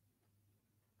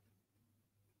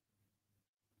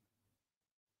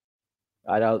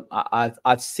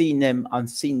I've seen them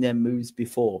moves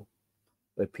before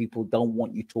where people don't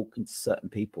want you talking to certain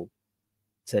people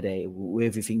today. With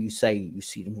everything you say, you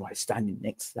see them right standing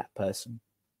next to that person.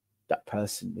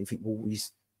 They think, well,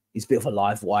 he's a bit of a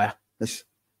live wire. Let's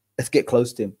get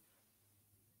close to him.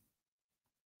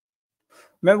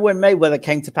 Remember when Mayweather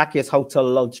came to Pacquiao's hotel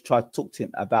alone to try to talk to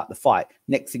him about the fight?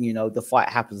 Next thing you know, the fight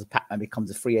happens and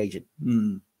becomes a free agent.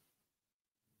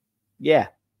 Yeah.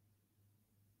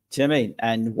 Do you know what I mean?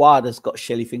 And Wilder's got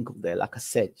Shelly Finkel there. Like I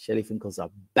said, Shelly Finkel's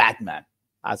a bad man.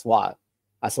 That's why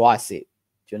I see it.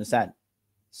 Do you understand?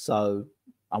 So,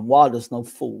 and Wilder's no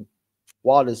fool.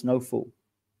 Wilder's no fool.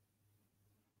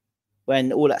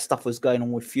 When all that stuff was going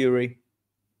on with Fury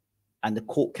and the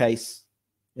court case,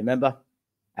 remember?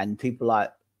 And people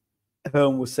like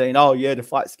HEARN was saying, oh, yeah, the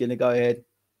fight's going to go ahead.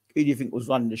 Who do you think was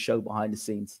running the show behind the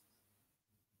scenes?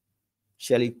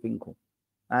 Shelly Finkel.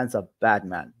 Man's a bad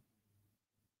man.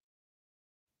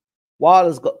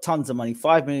 Wilder's got tons of money,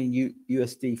 5 million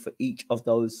USD for each of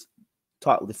those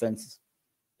title defenses.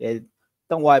 Yeah,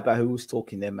 don't worry about who's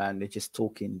talking there, man. They're just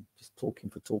talking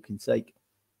for talking's sake.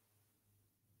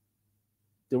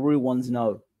 The real ones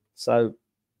know. So,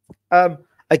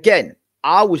 again,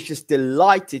 I was just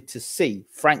delighted to see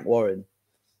Frank Warren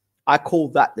I call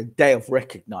that the day of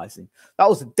recognizing. That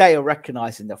was the day of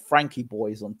recognizing the Frankie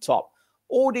boys on top.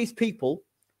 All these people,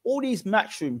 all these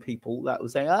matchroom people that were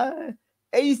saying,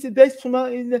 he's the best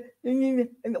promoter in the,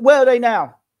 where are they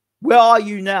now? Where are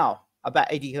you now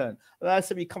about Eddie Hearn? And I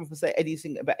somebody come and say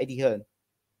anything about Eddie Hearn.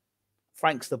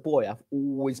 Frank's the boy. I've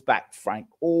always backed Frank.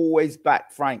 Always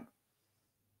backed Frank.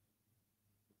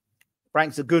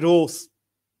 Frank's a good horse.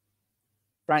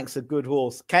 Frank's a good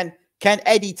horse. Can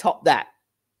Eddie top that?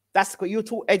 That's what you're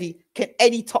talking, Eddie. Can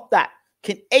Eddie top that?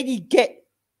 Can Eddie get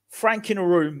Frank in a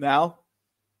room now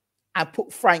and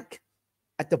put Frank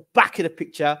at the back of the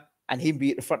picture and him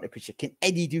be at the front of the picture? Can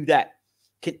Eddie do that?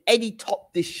 Can Eddie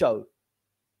top this show?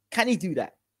 Can he do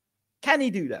that? Can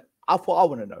he do that? That's what I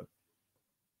want to know.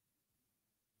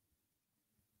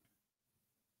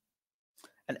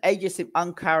 And AJ seemed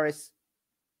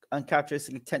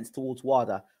uncharacteristically tense towards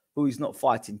Wilder, who is not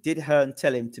fighting. Did Hearn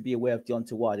tell him to be aware of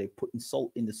Deontay Wilder putting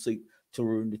salt in the soup to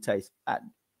ruin the taste?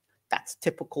 And that's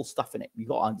typical stuff in it. You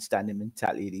got to understand the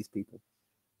mentality of these people.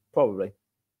 Probably.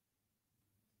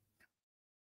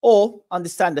 Or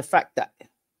understand the fact that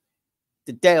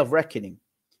the day of reckoning,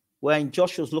 when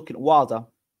Joshua's looking at Wilder,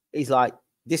 he's like,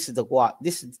 this is the one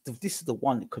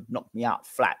that could knock me out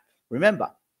flat. Remember,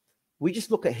 we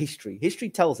just look at history. History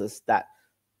tells us that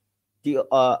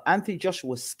Anthony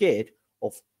Joshua was scared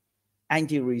of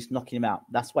Andy Ruiz knocking him out.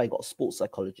 That's why he got a sports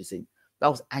psychologist in. That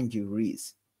was Andy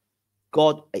Ruiz.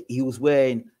 God, he was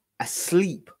wearing a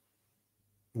sleep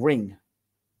ring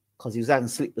because he was having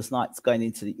sleepless nights going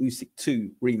into the Usyk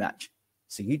 2 rematch.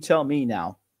 So you tell me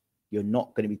now, you're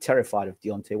not going to be terrified of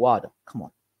Deontay Wilder. Come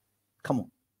on. Come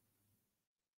on.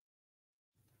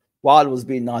 Wilder was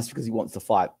being nice because he wants to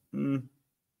fight.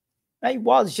 Hey,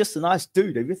 Wilder's just a nice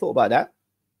dude. Have you thought about that?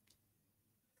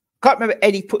 Can't remember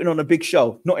Eddie putting on a big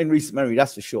show. Not in recent memory,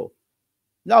 that's for sure.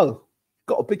 No,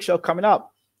 got a big show coming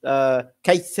up.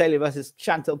 Katie Taylor versus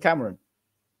Chantel Cameron.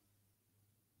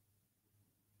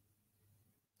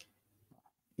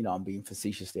 You know, I'm being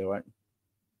facetious there, right?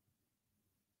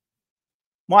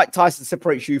 Mike Tyson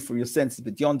separates you from your senses,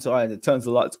 but Deontay and it turns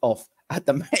the lights off at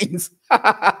the mains.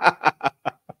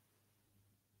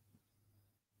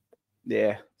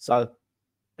 Yeah, so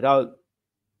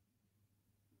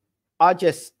I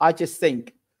just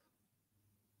think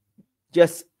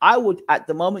I would at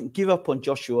the moment give up on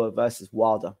Joshua versus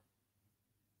Wilder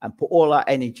and put all our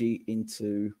energy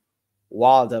into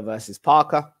Wilder versus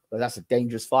Parker. But that's a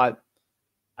dangerous fight.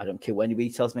 I don't care what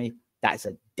anybody tells me. That's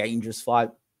a dangerous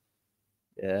fight.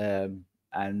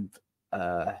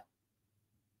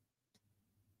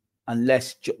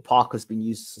 Unless Parker's been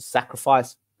used as a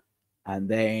sacrifice, and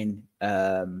then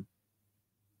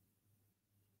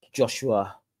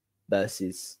Joshua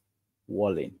versus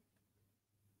Wallin.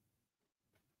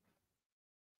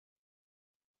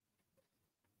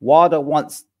 Wilder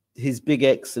wants his big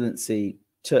excellency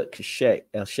Turkish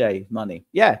shave money.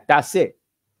 Yeah, that's it.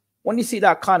 When you see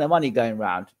that kind of money going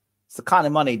around, it's the kind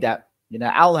of money that, you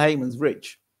know, Al Heyman's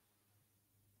rich.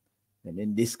 And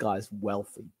then this guy's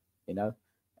wealthy, you know.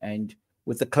 And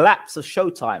with the collapse of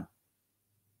Showtime,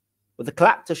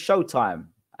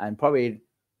 and probably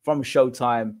from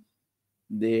Showtime,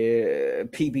 the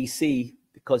PBC,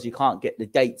 because you can't get the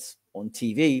dates on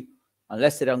TV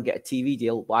unless they don't get a TV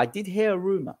deal. But I did hear a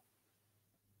rumor.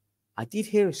 I did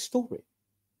hear a story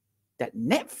that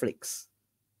Netflix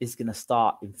is going to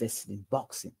start investing in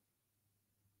boxing.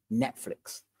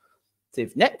 Netflix. So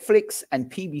if Netflix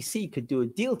and PBC could do a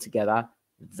deal together,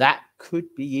 that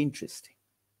could be interesting.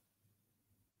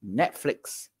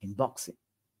 Netflix in boxing.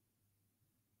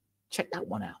 Check that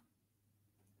one out.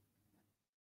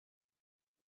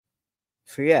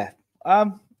 So yeah, I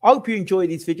hope you enjoy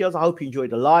these videos. I hope you enjoy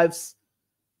the lives.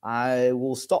 I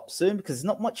will stop soon because there's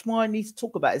not much more I need to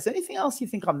talk about. Is there anything else you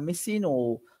think I'm missing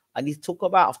or I need to talk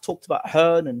about? I've talked about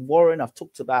Hearn and Warren. I've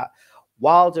talked about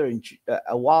Wilder and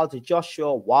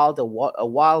Joshua,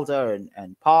 Wilder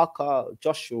and Parker,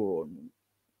 Joshua and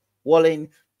Wallin.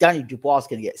 Daniel Dubois is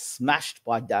going to get smashed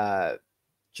by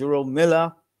Jerome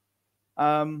Miller.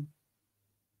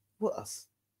 What else?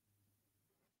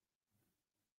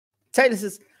 Taylor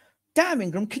says, damn,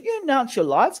 Ingram, can you announce your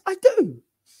lives? I do.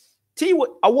 Tell you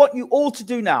what, I want you all to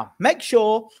do now. Make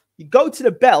sure you go to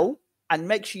the bell and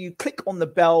make sure you click on the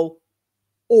bell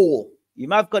all. You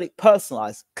might have got it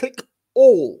personalized. Click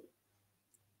all.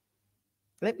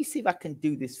 Let me see if I can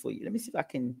do this for you. Let me see if I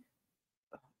can.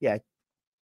 Yeah.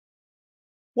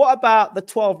 What about the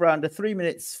 12 round, the 3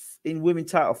 minutes in women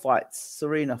title fights,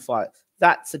 Serena fight?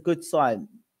 That's a good sign.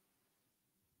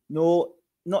 No,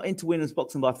 not into women's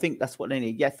boxing, but I think that's what they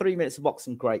need. Yeah, 3 minutes of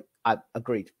boxing, great. I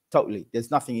agreed. Totally.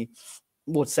 There's nothing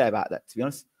more to say about that, to be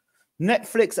honest.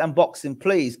 Netflix and boxing,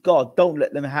 please, God, don't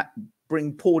let them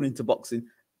bring porn into boxing.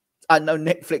 I know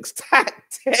Netflix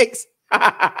tactics.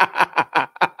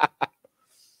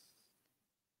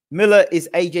 Miller is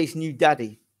AJ's new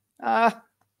daddy.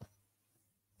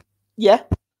 Yeah,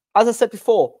 as I said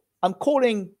before, I'm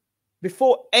calling,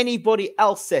 before anybody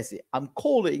else says it, I'm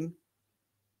calling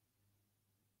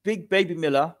Big Baby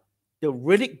Miller the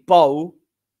Riddick Bowe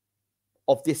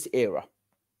of this era.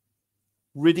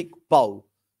 Riddick Bowe.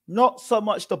 Not so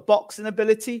much the boxing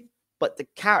ability, but the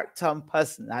character and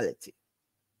personality.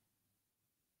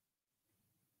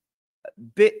 A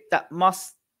bit that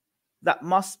must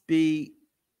be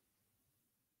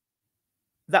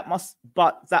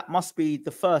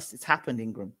the first it's happened,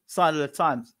 Ingram. Sign of the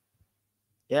times.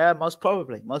 Yeah, most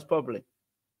probably.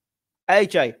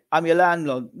 AJ, I'm your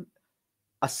landlord.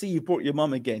 I see you brought your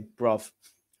mum again, bruv.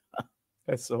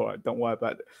 That's all right. Don't worry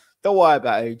about it. Don't worry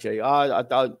about AJ. I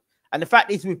don't. And the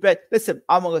fact is, we've been, listen,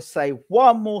 I'm going to say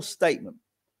one more statement.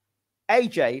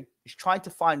 AJ is trying to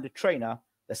find a trainer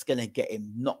that's going to get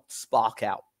him knocked spark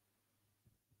out.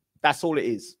 That's all it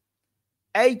is.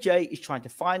 AJ is trying to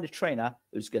find a trainer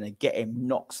who's going to get him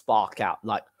knocked spark out,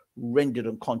 like rendered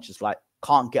unconscious, like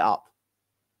can't get up.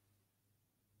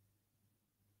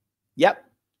 Yep.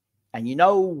 And you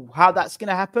know how that's going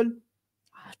to happen?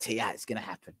 I'll tell you how it's going to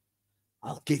happen.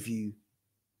 I'll give you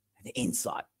the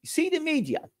insight. You see the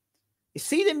media. You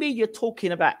see the media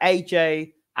talking about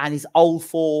AJ and his old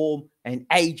form, and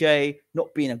AJ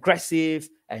not being aggressive,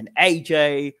 and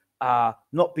AJ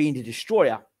not being the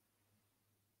destroyer.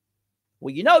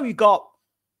 Well, you got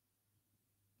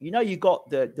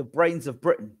the brains of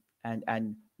Britain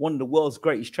and one of the world's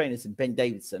greatest trainers in Ben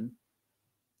Davidson.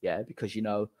 Yeah, because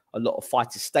a lot of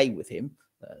fighters stay with him.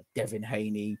 Devin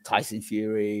Haney, Tyson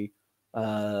Fury.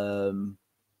 Who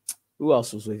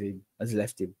else was with him? Has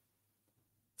left him.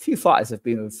 A few fighters have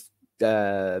been with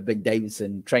Ben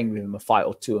Davidson, trained with him a fight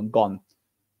or two and gone.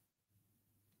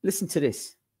 Listen to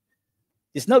this.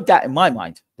 There's no doubt in my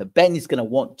mind that Ben is going to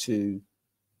want to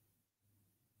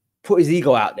put his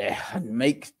ego out there and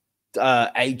make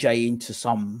AJ into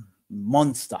some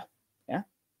monster. Yeah.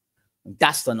 And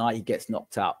that's the night he gets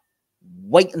knocked out.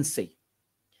 Wait and see.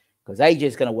 Because AJ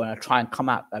is going to want to try and come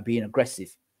out being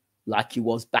aggressive like he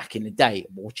was back in the day.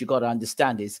 But what you got to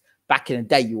understand is back in the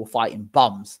day, you were fighting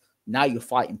bums. Now you're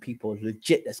fighting people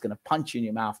legit that's going to punch you in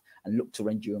your mouth and look to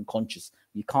render you unconscious.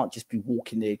 You can't just be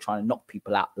walking there trying to knock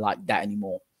people out like that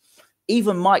anymore.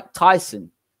 Even Mike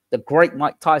Tyson, the great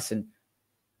Mike Tyson,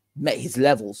 met his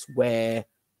levels where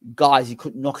guys he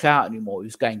couldn't knock out anymore. He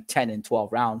was going 10 and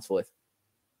 12 rounds with.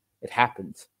 It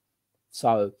happened.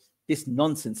 So this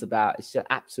nonsense about it's just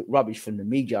absolute rubbish from the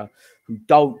media who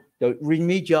don't. The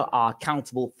media are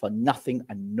accountable for nothing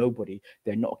and nobody.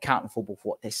 They're not accountable for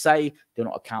what they say. They're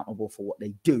not accountable for what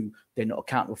they do. They're not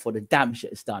accountable for the damage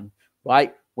that is done.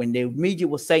 Right? When the media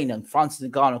was saying that Francis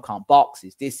Ngannou can't box,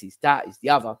 is this, is that, is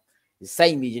the other. The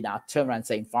same media now turn around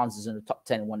saying Francis is in the top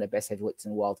 10 and one of the best heavyweights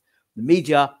in the world. The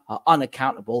media are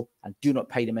unaccountable and do not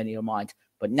pay them any mind.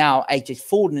 But now AJ's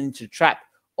fallen into the trap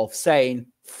of saying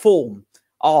form.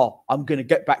 Oh, I'm going to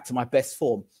get back to my best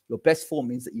form. Your best form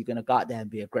means that you're going to go out there and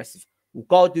be aggressive. We'll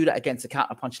go do that against a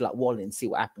counter puncher like WALLIN and see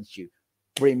what happens to you.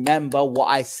 Remember what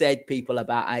I said, people,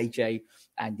 about AJ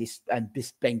and this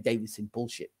Ben Davidson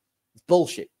bullshit. It's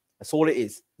bullshit. That's all it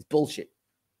is. It's bullshit.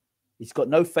 He's got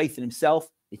no faith in himself.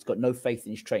 He's got no faith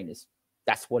in his trainers.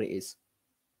 That's what it is.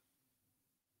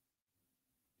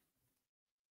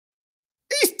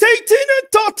 He's tating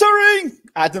and tottering.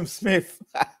 Adam Smith.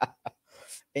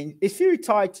 And if he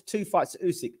retired to 2 fights at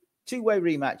Usyk, two-way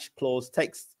rematch clause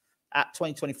takes at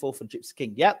 2024 for Gypsy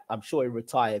King. Yep, I'm sure he'll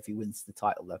retire if he wins the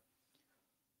title, though.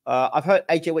 I've heard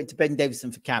AJ went to Ben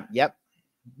Davidson for camp. Yep,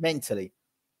 mentally.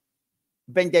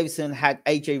 Ben Davidson had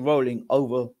AJ rolling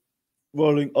over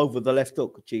the left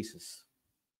hook. Jesus.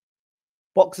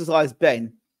 Boxer's Eyes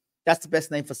Ben. That's the best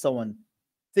name for someone.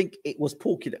 I think it was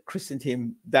Porky that christened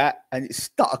him that, and it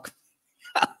stuck.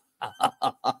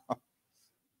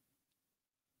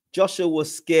 Joshua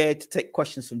was scared to take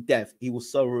questions from Dev. He was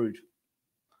so rude.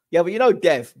 Yeah, but you know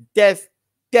Dev,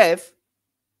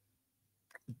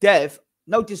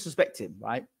 no disrespect to him,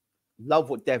 right? Love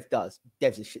what Dev does.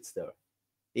 Dev's a shit stirrer.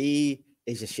 He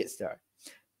is a shit stirrer.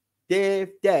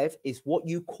 Dev is what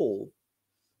you call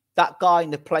that guy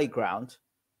in the playground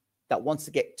that wants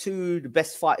to get two the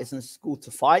best fighters in school to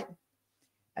fight.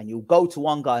 And you'll go to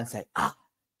one guy and say,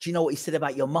 do you know what he said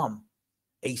about your mum?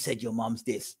 He said your mum's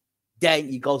this. Then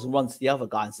he goes and runs to the other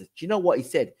guy and says, do you know what he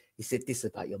said? He said this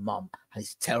about your mum, and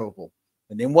it's terrible.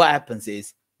 And then what happens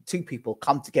is two people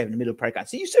come together in the middle of the playground.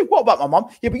 So you said, what about my mum?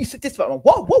 Yeah, but you said this about my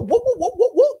mum.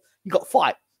 What? You got to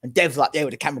fight. And Dev's like there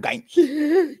with the camera going.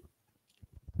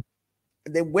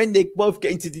 And then when they both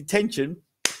get into detention,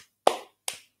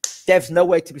 Dev's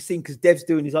nowhere to be seen because Dev's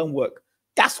doing his own work.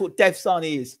 That's what Dev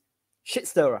Sani is. Shit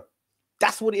stirrer.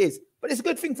 That's what it is. But it's a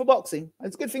good thing for boxing.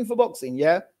 It's a good thing for boxing,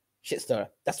 yeah? Shit stirrer.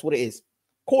 That's what it is.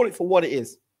 Call it for what it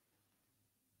is.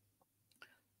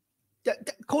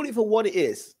 Call it for what it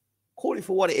is. Call it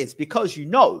for what it is. Because you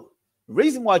know, the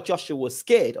reason why Joshua was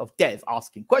scared of Dev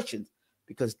asking questions,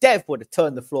 because Dev would have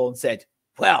turned the floor and said,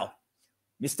 well,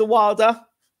 Mr. Wilder,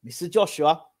 Mr.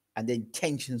 Joshua, and then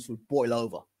tensions would boil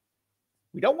over.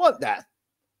 We don't want that.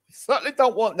 We certainly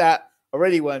don't want that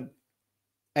already when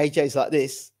AJ's like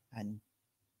this and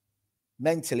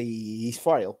mentally he's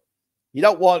frail. You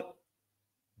don't want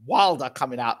Wilder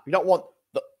coming out. You don't want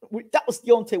that was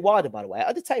Deontay Wilder, by the way.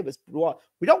 At the table,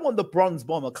 we don't want the bronze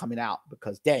bomber coming out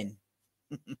because then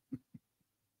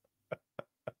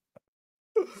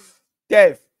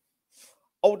Dev,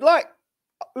 I would like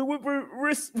it would be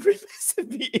remiss of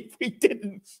me if we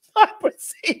didn't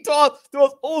proceed to ask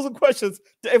those awesome questions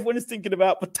that everyone is thinking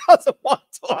about but doesn't want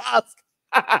to ask.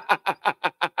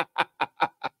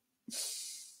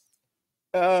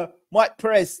 Mike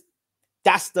Perez,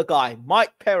 that's the guy,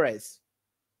 Mike Perez.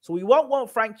 So we won't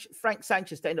want Frank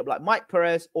Sanchez to end up like Mike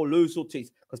Perez or Luz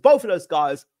Ortiz because both of those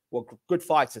guys were good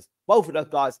fighters. Both of those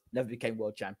guys never became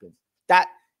world champions. That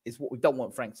is what we don't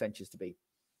want Frank Sanchez to be.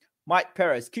 Mike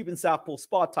Perez, Cuban southpaw,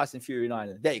 sparred Tyson Fury in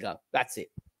Ireland. There you go. That's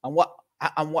it. And what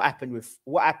happened with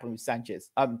Sanchez?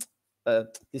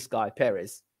 This guy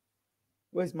Perez.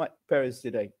 Where's Mike Perez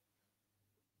today?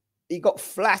 He got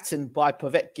flattened by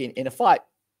Povetkin in a fight.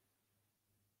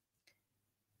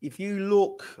 If you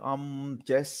look, I'm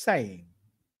just saying,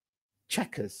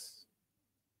 checkers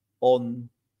on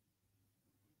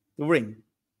the ring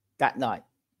that night.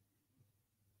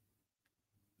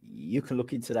 You can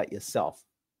look into that yourself.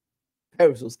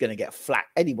 Perez was going to get flat.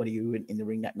 Anybody who went in the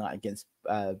ring that night against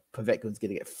Povetkin was going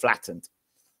to get flattened.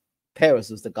 Perez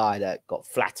was the guy that got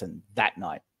flattened that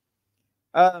night.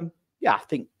 Yeah, I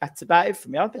think that's about it for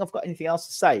me. I don't think I've got anything else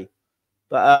to say.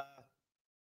 But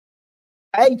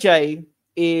AJ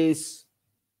is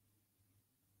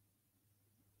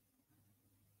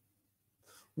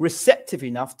receptive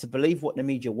enough to believe what the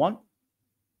media want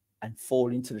and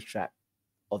fall into the trap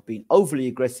of being overly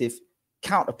aggressive,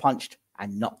 counterpunched,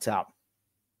 and knocked out.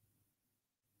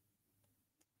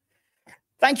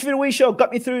 Thank you for the wee show.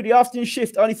 Got me through the afternoon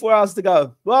shift. Only 4 hours to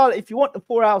go. Well, if you want the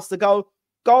 4 hours to go,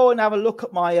 go and have a look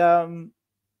at my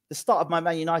the start of my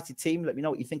Man United team. Let me know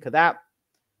what you think of that.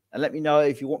 And let me know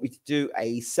if you want me to do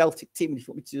a Celtic team. And if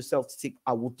you want me to do a Celtic team,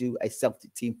 I will do a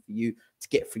Celtic team for you to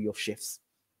get through your shifts.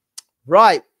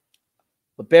 Right.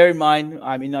 But bear in mind,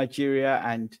 I'm in Nigeria,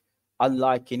 and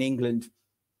unlike in England,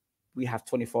 we have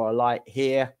 24-hour light.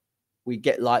 Here, we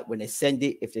get light when they send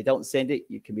it. If they don't send it,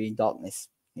 you can be in darkness.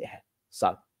 Yeah.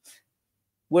 So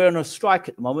we're on a strike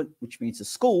at the moment, which means the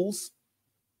schools,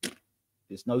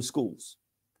 there's no schools.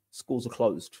 Schools are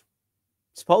closed.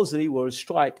 Supposedly we're on a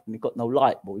strike and we've got no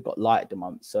light, but we've got light at the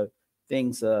moment. So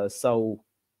things are so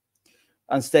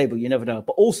unstable, you never know.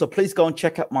 But also, please go and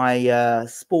check out my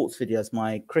sports videos,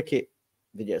 my cricket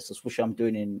videos, that's what I'm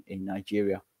doing in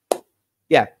Nigeria.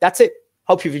 Yeah, that's it.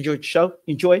 Hope you've enjoyed the show.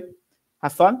 Enjoy.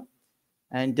 Have fun.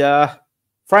 And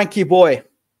Frankie boy,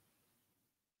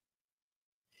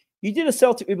 you did a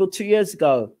Celtic rebuild 2 years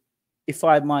ago, if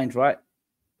I mind, right?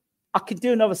 I could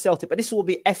do another Celtic, but this will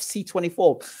be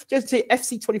FC24. Just to say,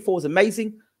 FC24 is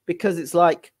amazing because it's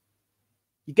like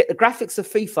you get the graphics of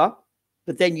FIFA,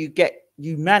 but then you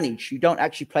manage. You don't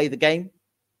actually play the game.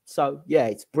 So, yeah,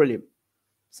 it's brilliant.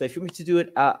 So if you want me to do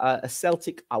a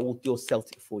Celtic, I will do a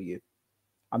Celtic for you.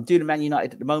 I'm doing a Man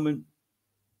United at the moment.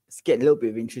 It's getting a little bit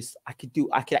of interest. I could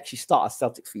actually start a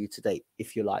Celtic for you today,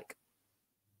 if you like.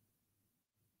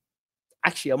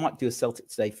 Actually, I might do a Celtic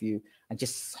today for you and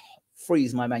just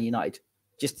freeze my Man United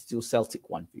just to do a Celtic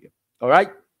one for you. All right?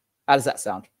 How does that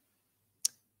sound?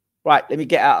 Right, let me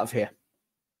get out of here.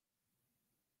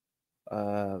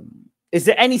 Is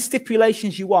there any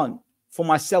stipulations you want for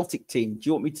my Celtic team? Do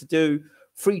you want me to do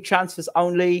free transfers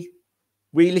only?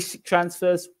 Realistic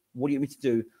transfers? What do you want me to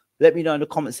do? Let me know in the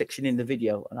comment section in the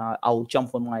video, and I'll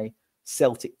jump on my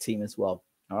Celtic team as well.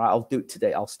 All right, I'll do it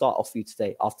today. I'll start off for you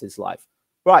today after this live.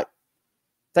 Right.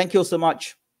 Thank you all so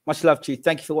much. Much love to you.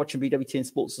 Thank you for watching BWTM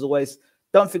Sports as always.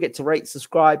 Don't forget to rate,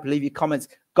 subscribe, leave your comments.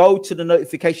 Go to the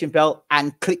notification bell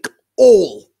and click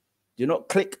all. Do not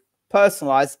click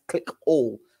personalize, click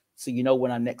all so you know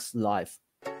when I'm next live.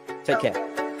 Take care.